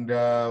 and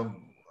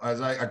as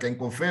I can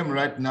confirm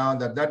right now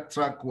that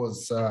truck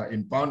was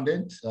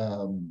impounded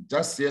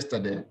just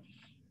yesterday,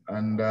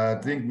 and I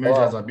think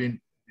measures have been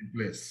in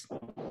place.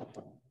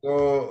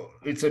 So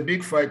it's a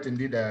big fight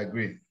indeed, I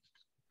agree.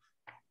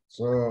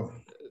 So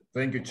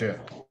thank you,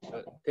 Chair.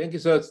 Thank you,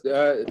 sir.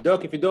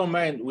 Doc, if you don't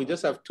mind, we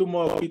just have 2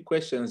 more quick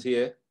questions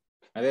here,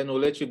 and then we'll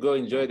let you go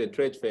enjoy the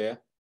trade fair.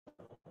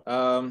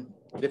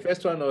 The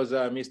first one was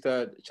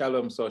Mr.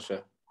 Chalom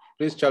Sosha.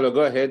 Please, Chalo,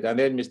 go ahead, and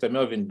then Mr.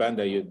 Melvin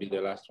Banda, you'll be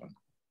the last one.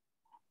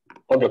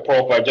 Okay,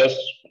 Prof, I just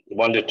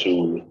wanted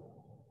to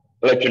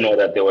let you know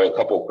that there were a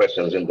couple of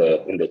questions in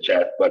the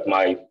chat, but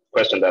my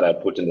question that I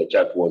put in the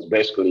chat was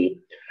basically,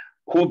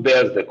 who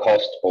bears the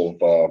cost of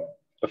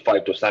a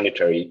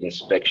phytosanitary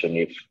inspection?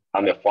 If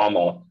I'm a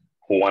farmer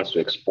who wants to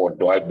export,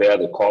 do I bear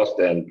the cost,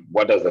 and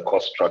what does the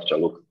cost structure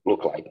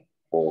look like?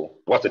 Or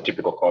what's the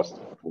typical cost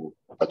for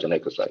such an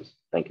exercise?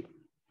 Thank you.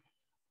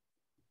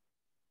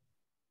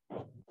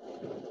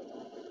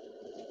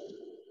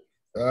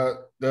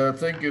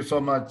 Thank you so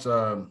much,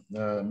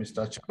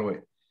 Mr.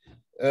 Chalwe.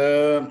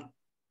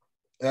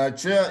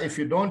 Chair, if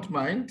you don't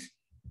mind,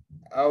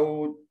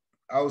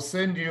 I'll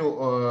send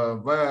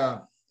you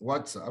via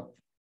WhatsApp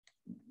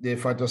the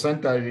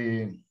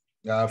phytosanitary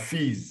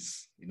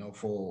fees,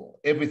 for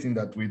everything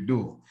that we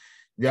do.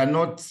 They are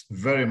not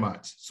very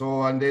much.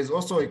 So, and there's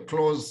also a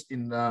clause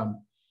in our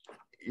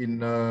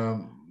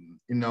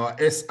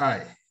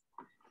SI.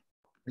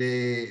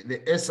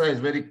 The SI is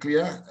very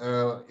clear.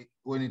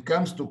 When it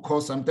comes to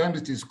cost,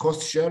 sometimes it is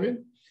cost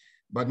sharing,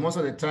 but most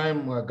of the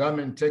time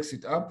government takes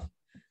it up.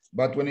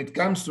 But when it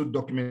comes to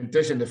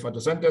documentation, the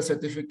phytosanitary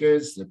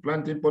certificates, the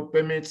plant import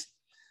permits,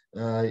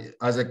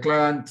 as a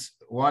client,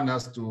 one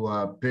has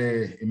to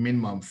pay a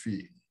minimum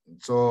fee.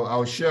 So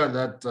I'll share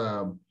that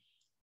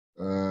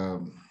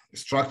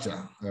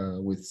structure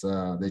with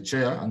the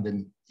chair, and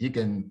then he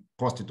can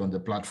post it on the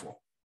platform.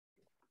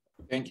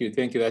 Thank you.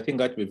 Thank you. I think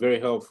that would be very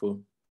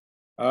helpful.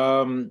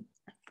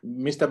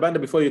 Mr. Banda,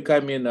 before you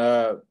come in,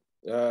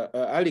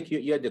 Alec,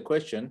 you had the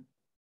question.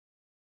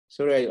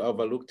 Sorry, I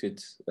overlooked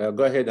it.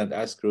 Go ahead and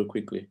ask real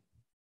quickly.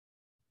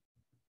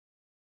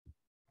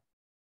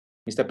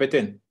 Mr.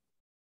 Peten.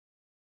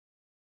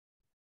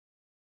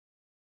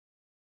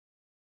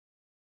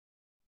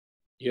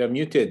 You're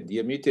muted.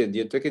 You're muted.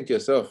 You're talking to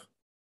yourself.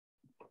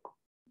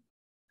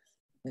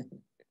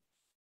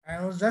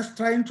 I was just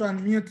trying to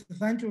unmute.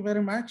 Thank you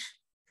very much.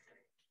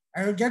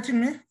 Are you getting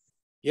me?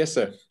 Yes,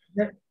 sir.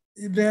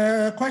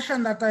 The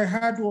question that I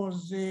had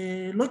was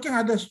looking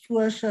at the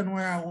situation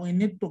where we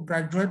need to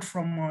graduate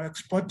from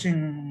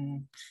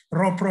exporting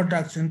raw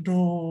products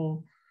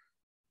into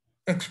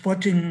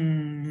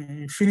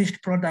exporting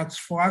finished products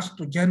for us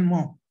to gain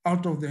more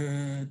out of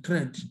the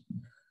trade.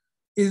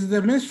 Is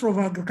the Ministry of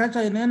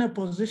Agriculture in any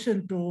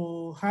position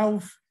to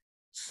have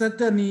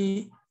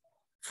certain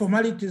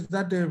formalities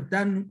that they've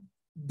done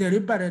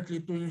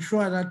deliberately to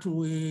ensure that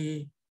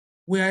we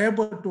are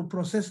able to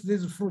process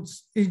these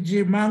fruits,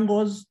 e.g.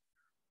 mangoes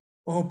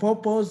or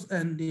pawpaws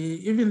and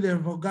even the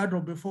avocado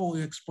before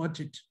we export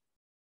it?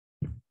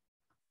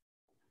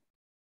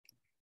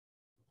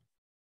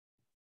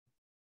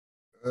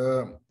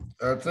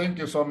 Thank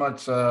you so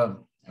much,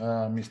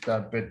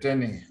 Mr.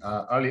 Peteni,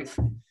 Alif.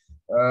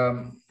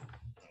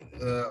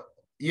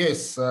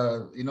 Yes,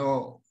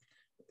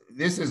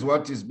 this is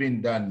what is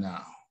being done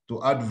now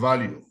to add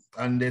value.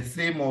 And the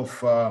theme of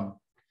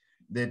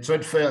the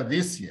trade fair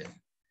this year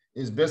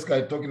is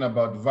basically talking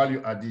about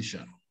value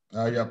addition.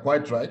 You're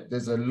quite right.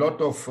 There's a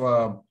lot of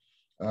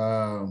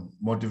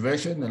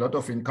motivation, a lot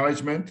of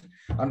encouragement.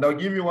 And I'll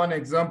give you one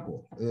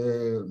example,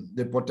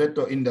 the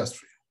potato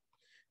industry.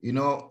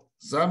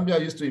 Zambia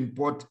used to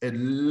import a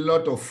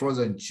lot of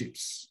frozen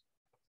chips,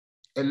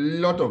 a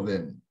lot of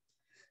them.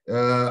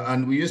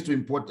 And we used to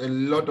import a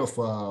lot of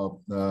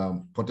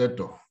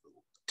potato,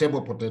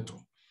 table potato.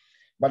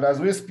 But as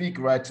we speak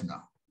right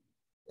now,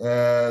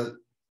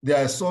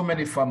 there are so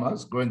many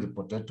farmers growing the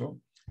potato,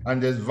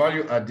 and there's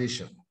value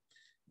addition.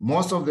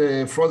 Most of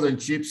the frozen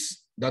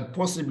chips that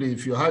possibly,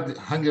 if you had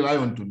Hungry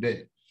Lion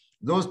today,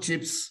 those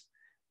chips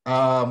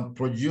are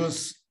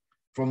produced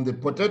from the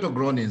potato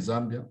grown in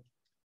Zambia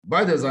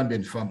by the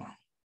Zambian farmer.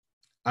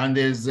 And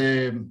there's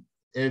a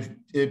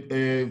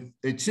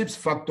chips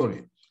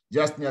factory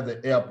just near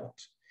the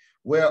airport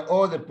where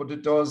all the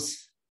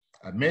potatoes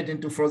are made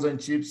into frozen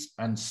chips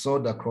and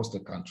sold across the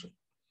country.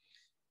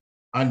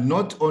 And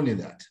not only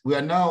that, we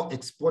are now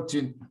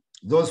exporting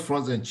those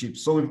frozen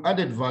chips. So we've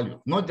added value,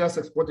 not just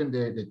exporting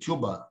the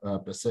tuber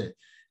per se,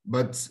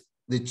 but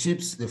the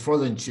chips, the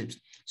frozen chips.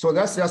 So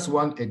that's just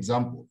one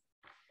example.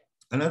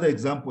 Another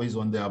example is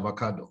on the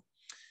avocado.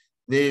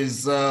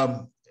 there's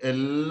a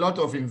lot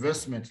of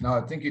investment now.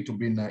 I think it will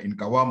be in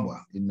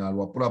Kawambwa, in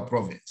Luapula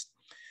province,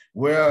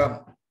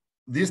 where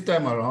this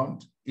time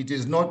around, it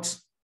is not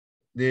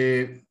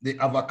the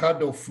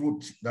avocado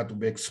fruit that will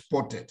be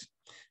exported,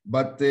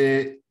 but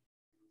they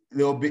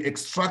will be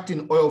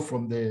extracting oil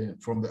from the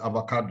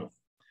avocado,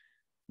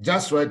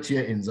 just right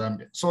here in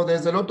Zambia. So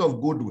there's a lot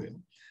of goodwill.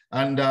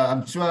 And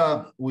I'm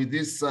sure with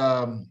this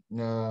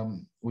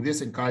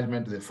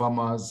encouragement to the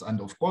farmers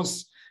and of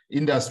course,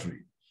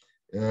 industry,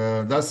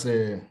 that's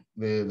the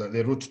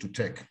route to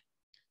take.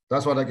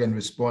 That's what I can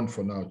respond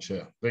for now,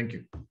 Chair. Thank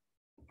you.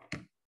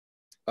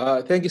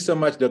 Thank you so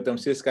much, Dr.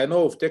 Msiska. I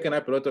know we've taken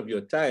up a lot of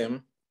your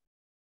time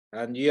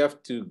and you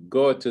have to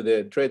go to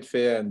the trade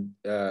fair and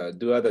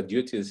do other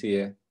duties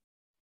here.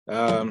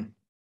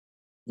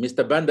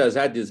 Mr. Banda has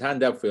had his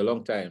hand up for a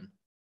long time.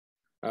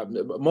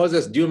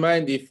 Moses, do you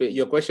mind if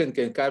your question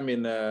can come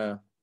in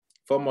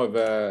form of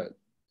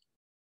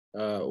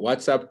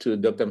WhatsApp to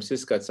Dr.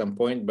 Msiska at some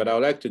point, but I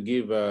would like to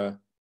give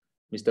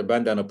Mr.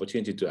 Banda an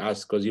opportunity to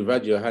ask because you've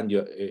had your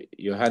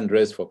hand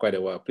raised for quite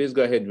a while. Please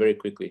go ahead very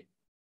quickly.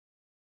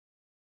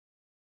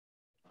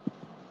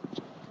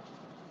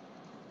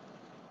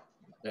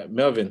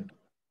 Melvin.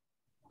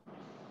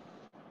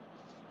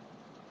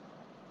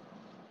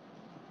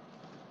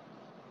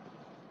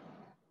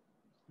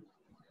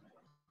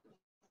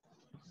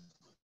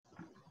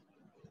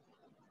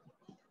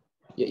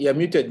 You're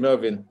muted,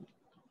 Melvin.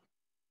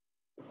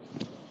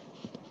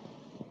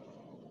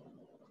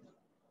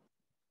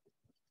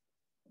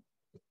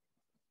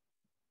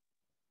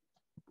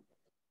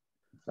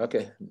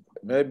 Okay,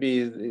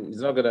 maybe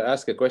he's not going to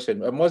ask a question.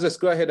 Moses,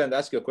 go ahead and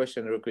ask your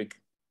question real quick.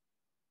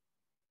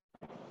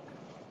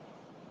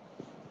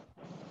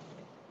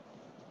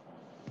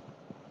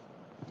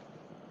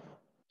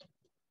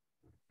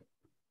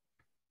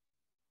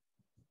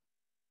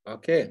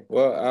 Okay,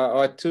 well,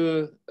 our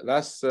two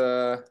last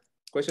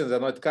questions are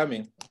not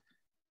coming.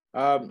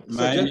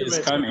 Mine is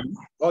coming.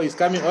 Oh, it's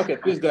coming. Okay,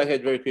 please go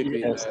ahead very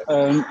quickly. Yes.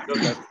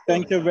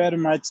 Thank you very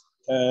much,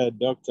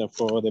 Doctor,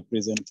 for the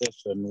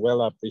presentation.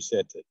 Well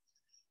appreciated.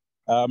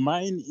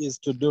 Mine is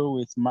to do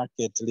with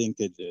market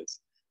linkages.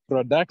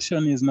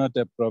 Production is not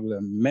a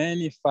problem.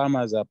 Many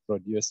farmers are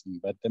producing,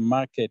 but the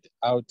market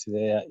out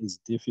there is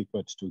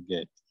difficult to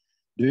get.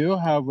 Do you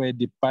have a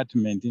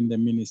department in the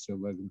Ministry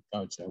of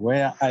Agriculture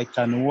where I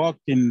can walk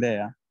in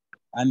there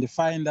and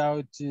find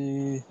out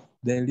the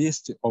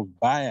list of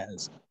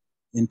buyers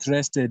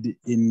interested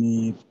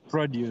in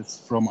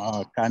produce from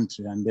our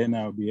country, and then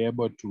I'll be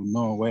able to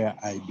know where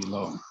I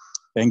belong?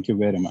 Thank you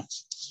very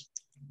much.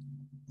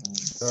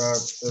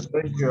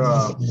 Thank you,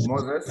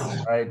 Moses.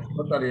 I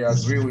totally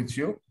agree with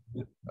you.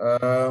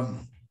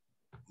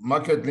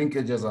 Market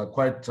linkages are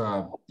quite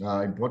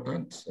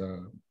important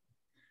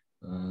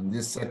in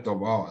this sector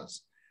of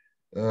ours.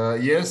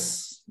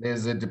 Yes,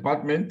 there's a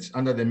department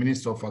under the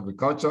Ministry of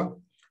Agriculture.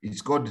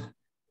 It's called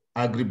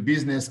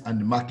Agribusiness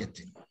and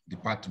Marketing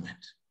Department.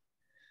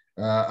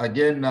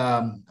 Again,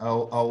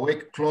 I'll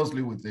work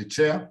closely with the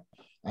chair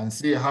and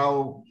see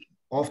how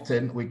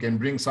often we can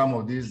bring some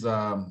of these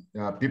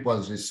people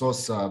as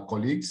resource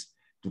colleagues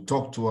to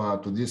talk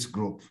to this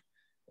group.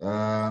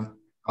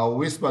 I'll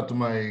whisper to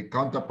my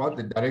counterpart,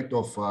 the Director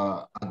of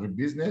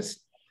Agribusiness,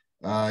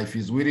 if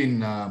he's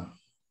willing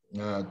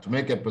to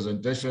make a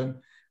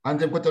presentation. And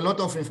they've got a lot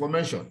of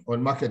information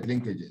on market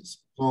linkages.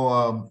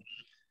 So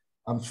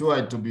I'm sure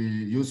it will be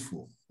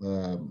useful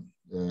to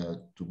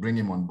bring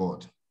him on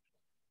board.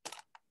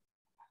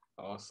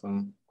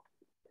 Awesome.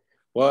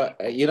 Well,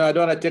 you know, I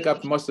don't want to take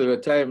up most of your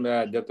time,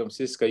 Dr.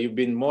 Msiska. You've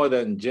been more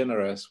than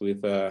generous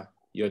with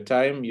your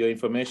time, your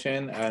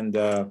information, and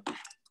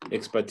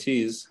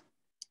expertise.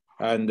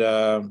 And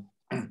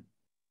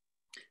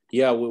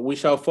yeah, we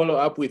shall follow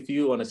up with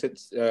you on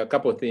a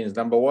couple of things.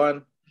 Number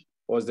one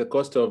was the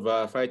cost of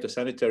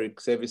phytosanitary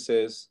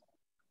services,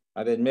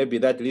 and then maybe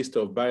that list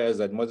of buyers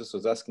that Moses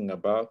was asking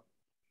about.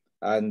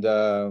 And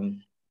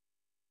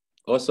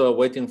also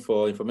waiting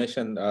for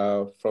information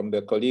from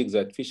the colleagues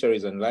at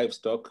Fisheries and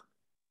Livestock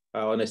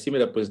on a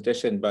similar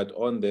presentation, but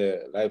on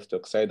the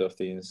livestock side of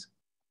things.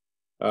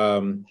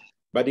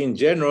 But in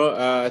general,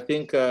 I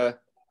think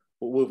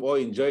we've all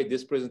enjoyed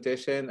this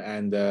presentation,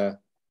 and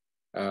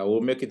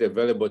we'll make it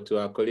available to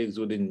our colleagues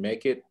who didn't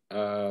make it,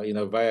 you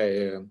know,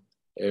 via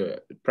a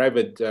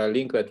private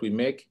link that we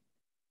make.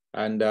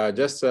 And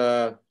just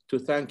to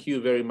thank you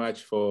very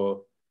much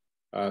for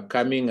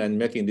coming and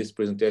making this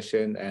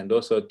presentation, and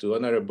also to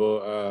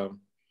Honorable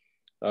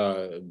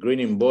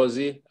Green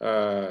Mbozi,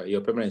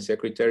 your permanent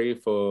secretary,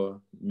 for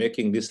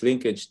making this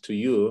linkage to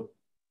you.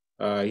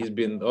 He's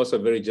been also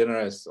very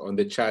generous on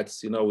the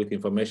chats, you know, with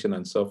information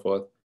and so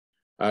forth.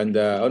 And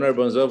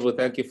Honorable Nzovu,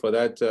 thank you for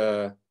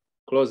that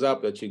close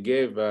up that you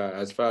gave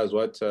as far as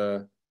what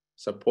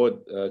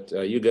support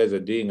you guys are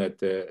doing at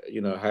the,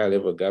 you know, higher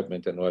level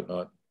government and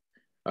whatnot.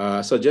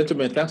 So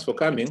gentlemen, thanks for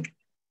coming.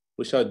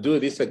 We shall do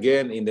this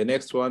again in the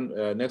next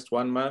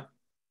 1 month.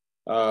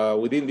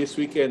 Within this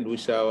weekend, we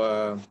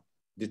shall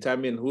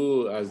determine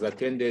who has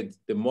attended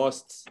the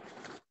most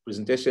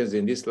presentations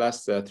in these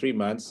last 3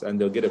 months, and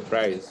they'll get a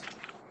prize.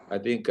 I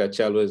think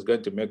Chalo is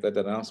going to make that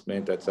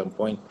announcement at some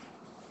point.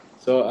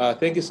 So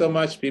thank you so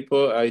much,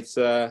 people. It's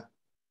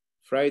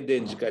Friday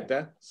in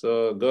Jakarta,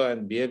 so go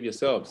and behave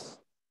yourselves.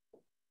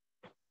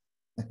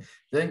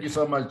 Thank you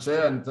so much,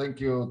 Chair, and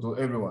thank you to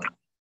everyone.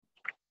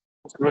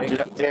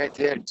 Mr.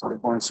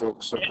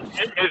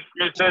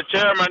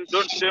 Chairman,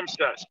 don't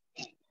tempt us.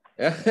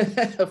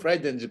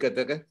 Friday in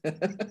Jakarta.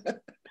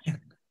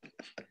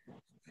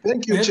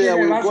 Thank you, Chair.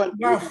 We'll go and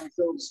do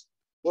ourselves.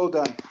 Well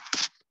done.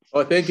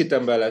 Oh, thank you,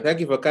 Tambala.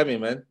 Thank you for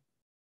coming, man.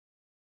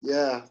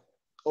 Yeah,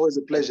 always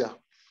a pleasure.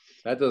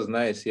 That was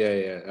nice.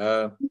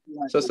 Yeah.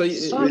 So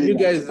you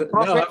guys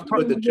now have to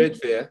go to the trade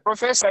fair.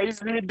 Professor, is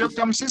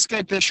Dr. Msiska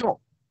at the show?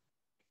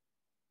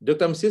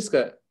 Dr.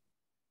 Msiska?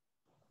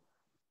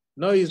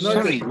 No, he's not.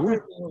 Sorry.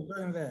 Dr.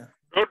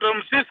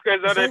 Msiska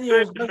is at a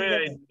trade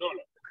fair in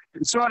Dola.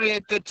 Sorry,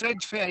 at the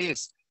trade fair,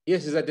 yes.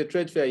 Yes, he's at the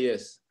trade fair,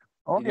 yes.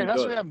 Okay,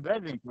 that's where I'm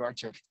driving to,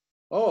 actually.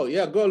 Oh,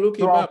 yeah, go look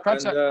him up.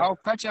 I'll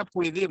catch up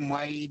with him.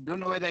 I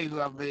don't know whether you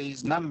have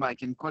his number. I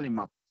can call him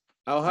up.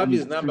 I'll have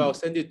his number. I'll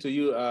send it to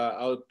you.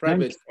 I'll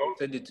private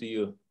send it to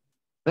you.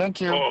 Thank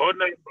you. Oh,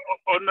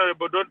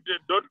 honorable, don't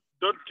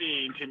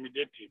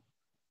intimidate him.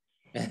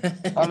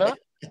 Hello?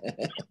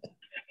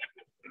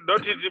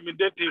 Don't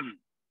intimidate him.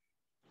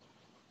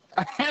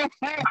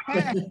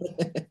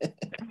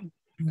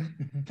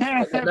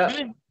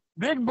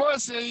 Big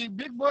boss, I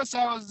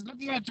was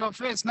looking at your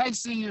face. Nice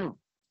seeing you.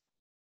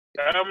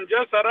 I'm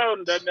just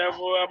around and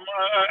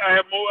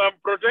I'm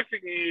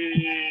protecting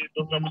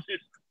Dr.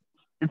 Msiska.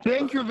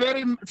 Thank you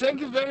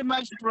very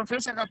much,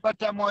 Professor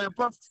Kapatamoyo,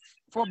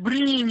 for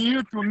bringing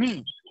you to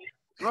me.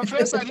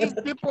 Professor, these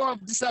people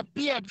have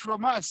disappeared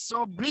from us,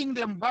 so bring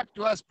them back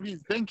to us,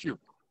 please. Thank you.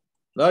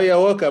 No, you're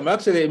welcome.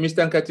 Actually,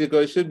 Mr.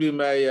 Nkatiko should be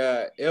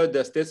my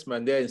elder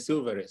statesman there in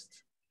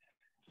Silverest.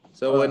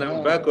 So when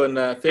I'm back on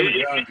firm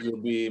ground, you'll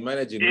be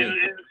managing me.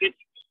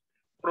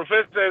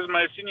 Professor is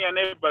my senior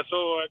neighbor,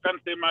 so I can't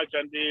say much.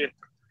 And the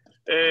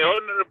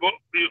honorable,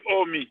 you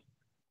owe me.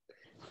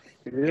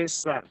 Yes,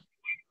 sir.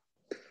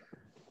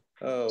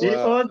 Oh, He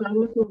wow. owes a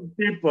lot of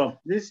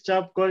people. This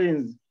chap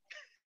Collins.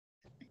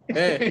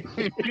 Hey.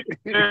 Be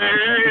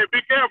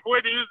careful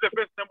when you use the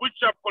first name. Which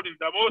chap Collins?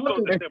 I'm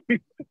also the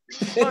same.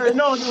 Oh,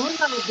 no,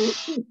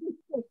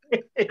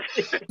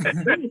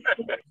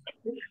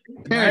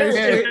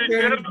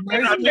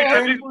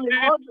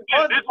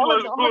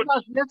 all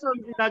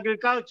lessons in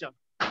agriculture.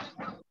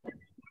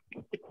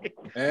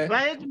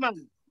 Right,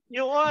 man.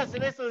 You owe us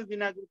lessons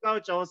in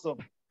agriculture also.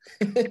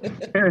 You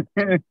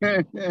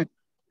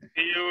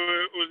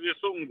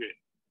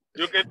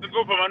can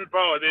go for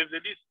manpower. There's a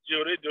list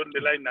already on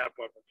the line up.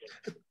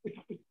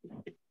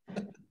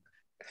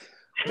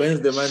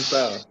 When's the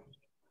manpower?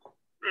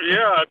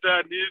 Yeah,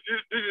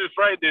 this is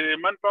Friday. The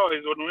manpower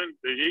is on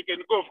Wednesday. He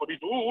can go for it.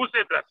 Who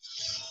said that?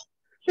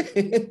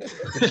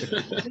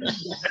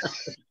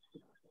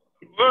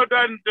 Well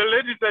done,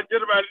 ladies and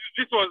gentlemen.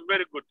 This was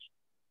very good.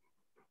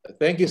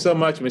 Thank you so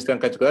much, Mr.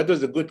 Nkatiko. That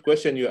was a good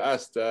question you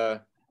asked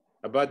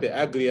about the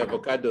ugly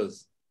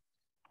avocados.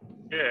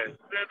 Yes,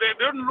 they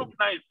don't look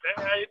nice.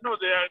 I know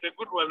they are the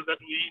good ones that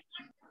we eat.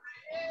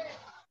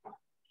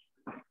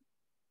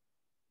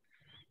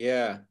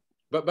 Yeah,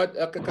 but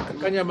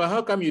Kanyama,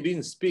 how come you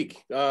didn't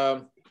speak?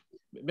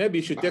 Maybe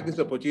you should take this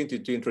opportunity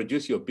to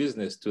introduce your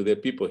business to the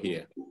people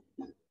here.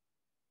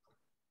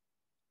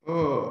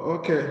 Oh,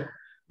 okay.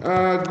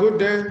 Good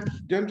day,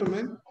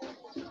 gentlemen.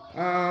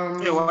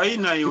 It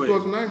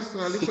was nice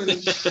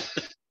listening.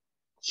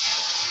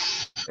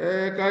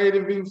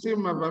 Kairi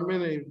Vinsima,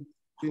 Vamene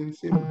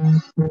Vinsima.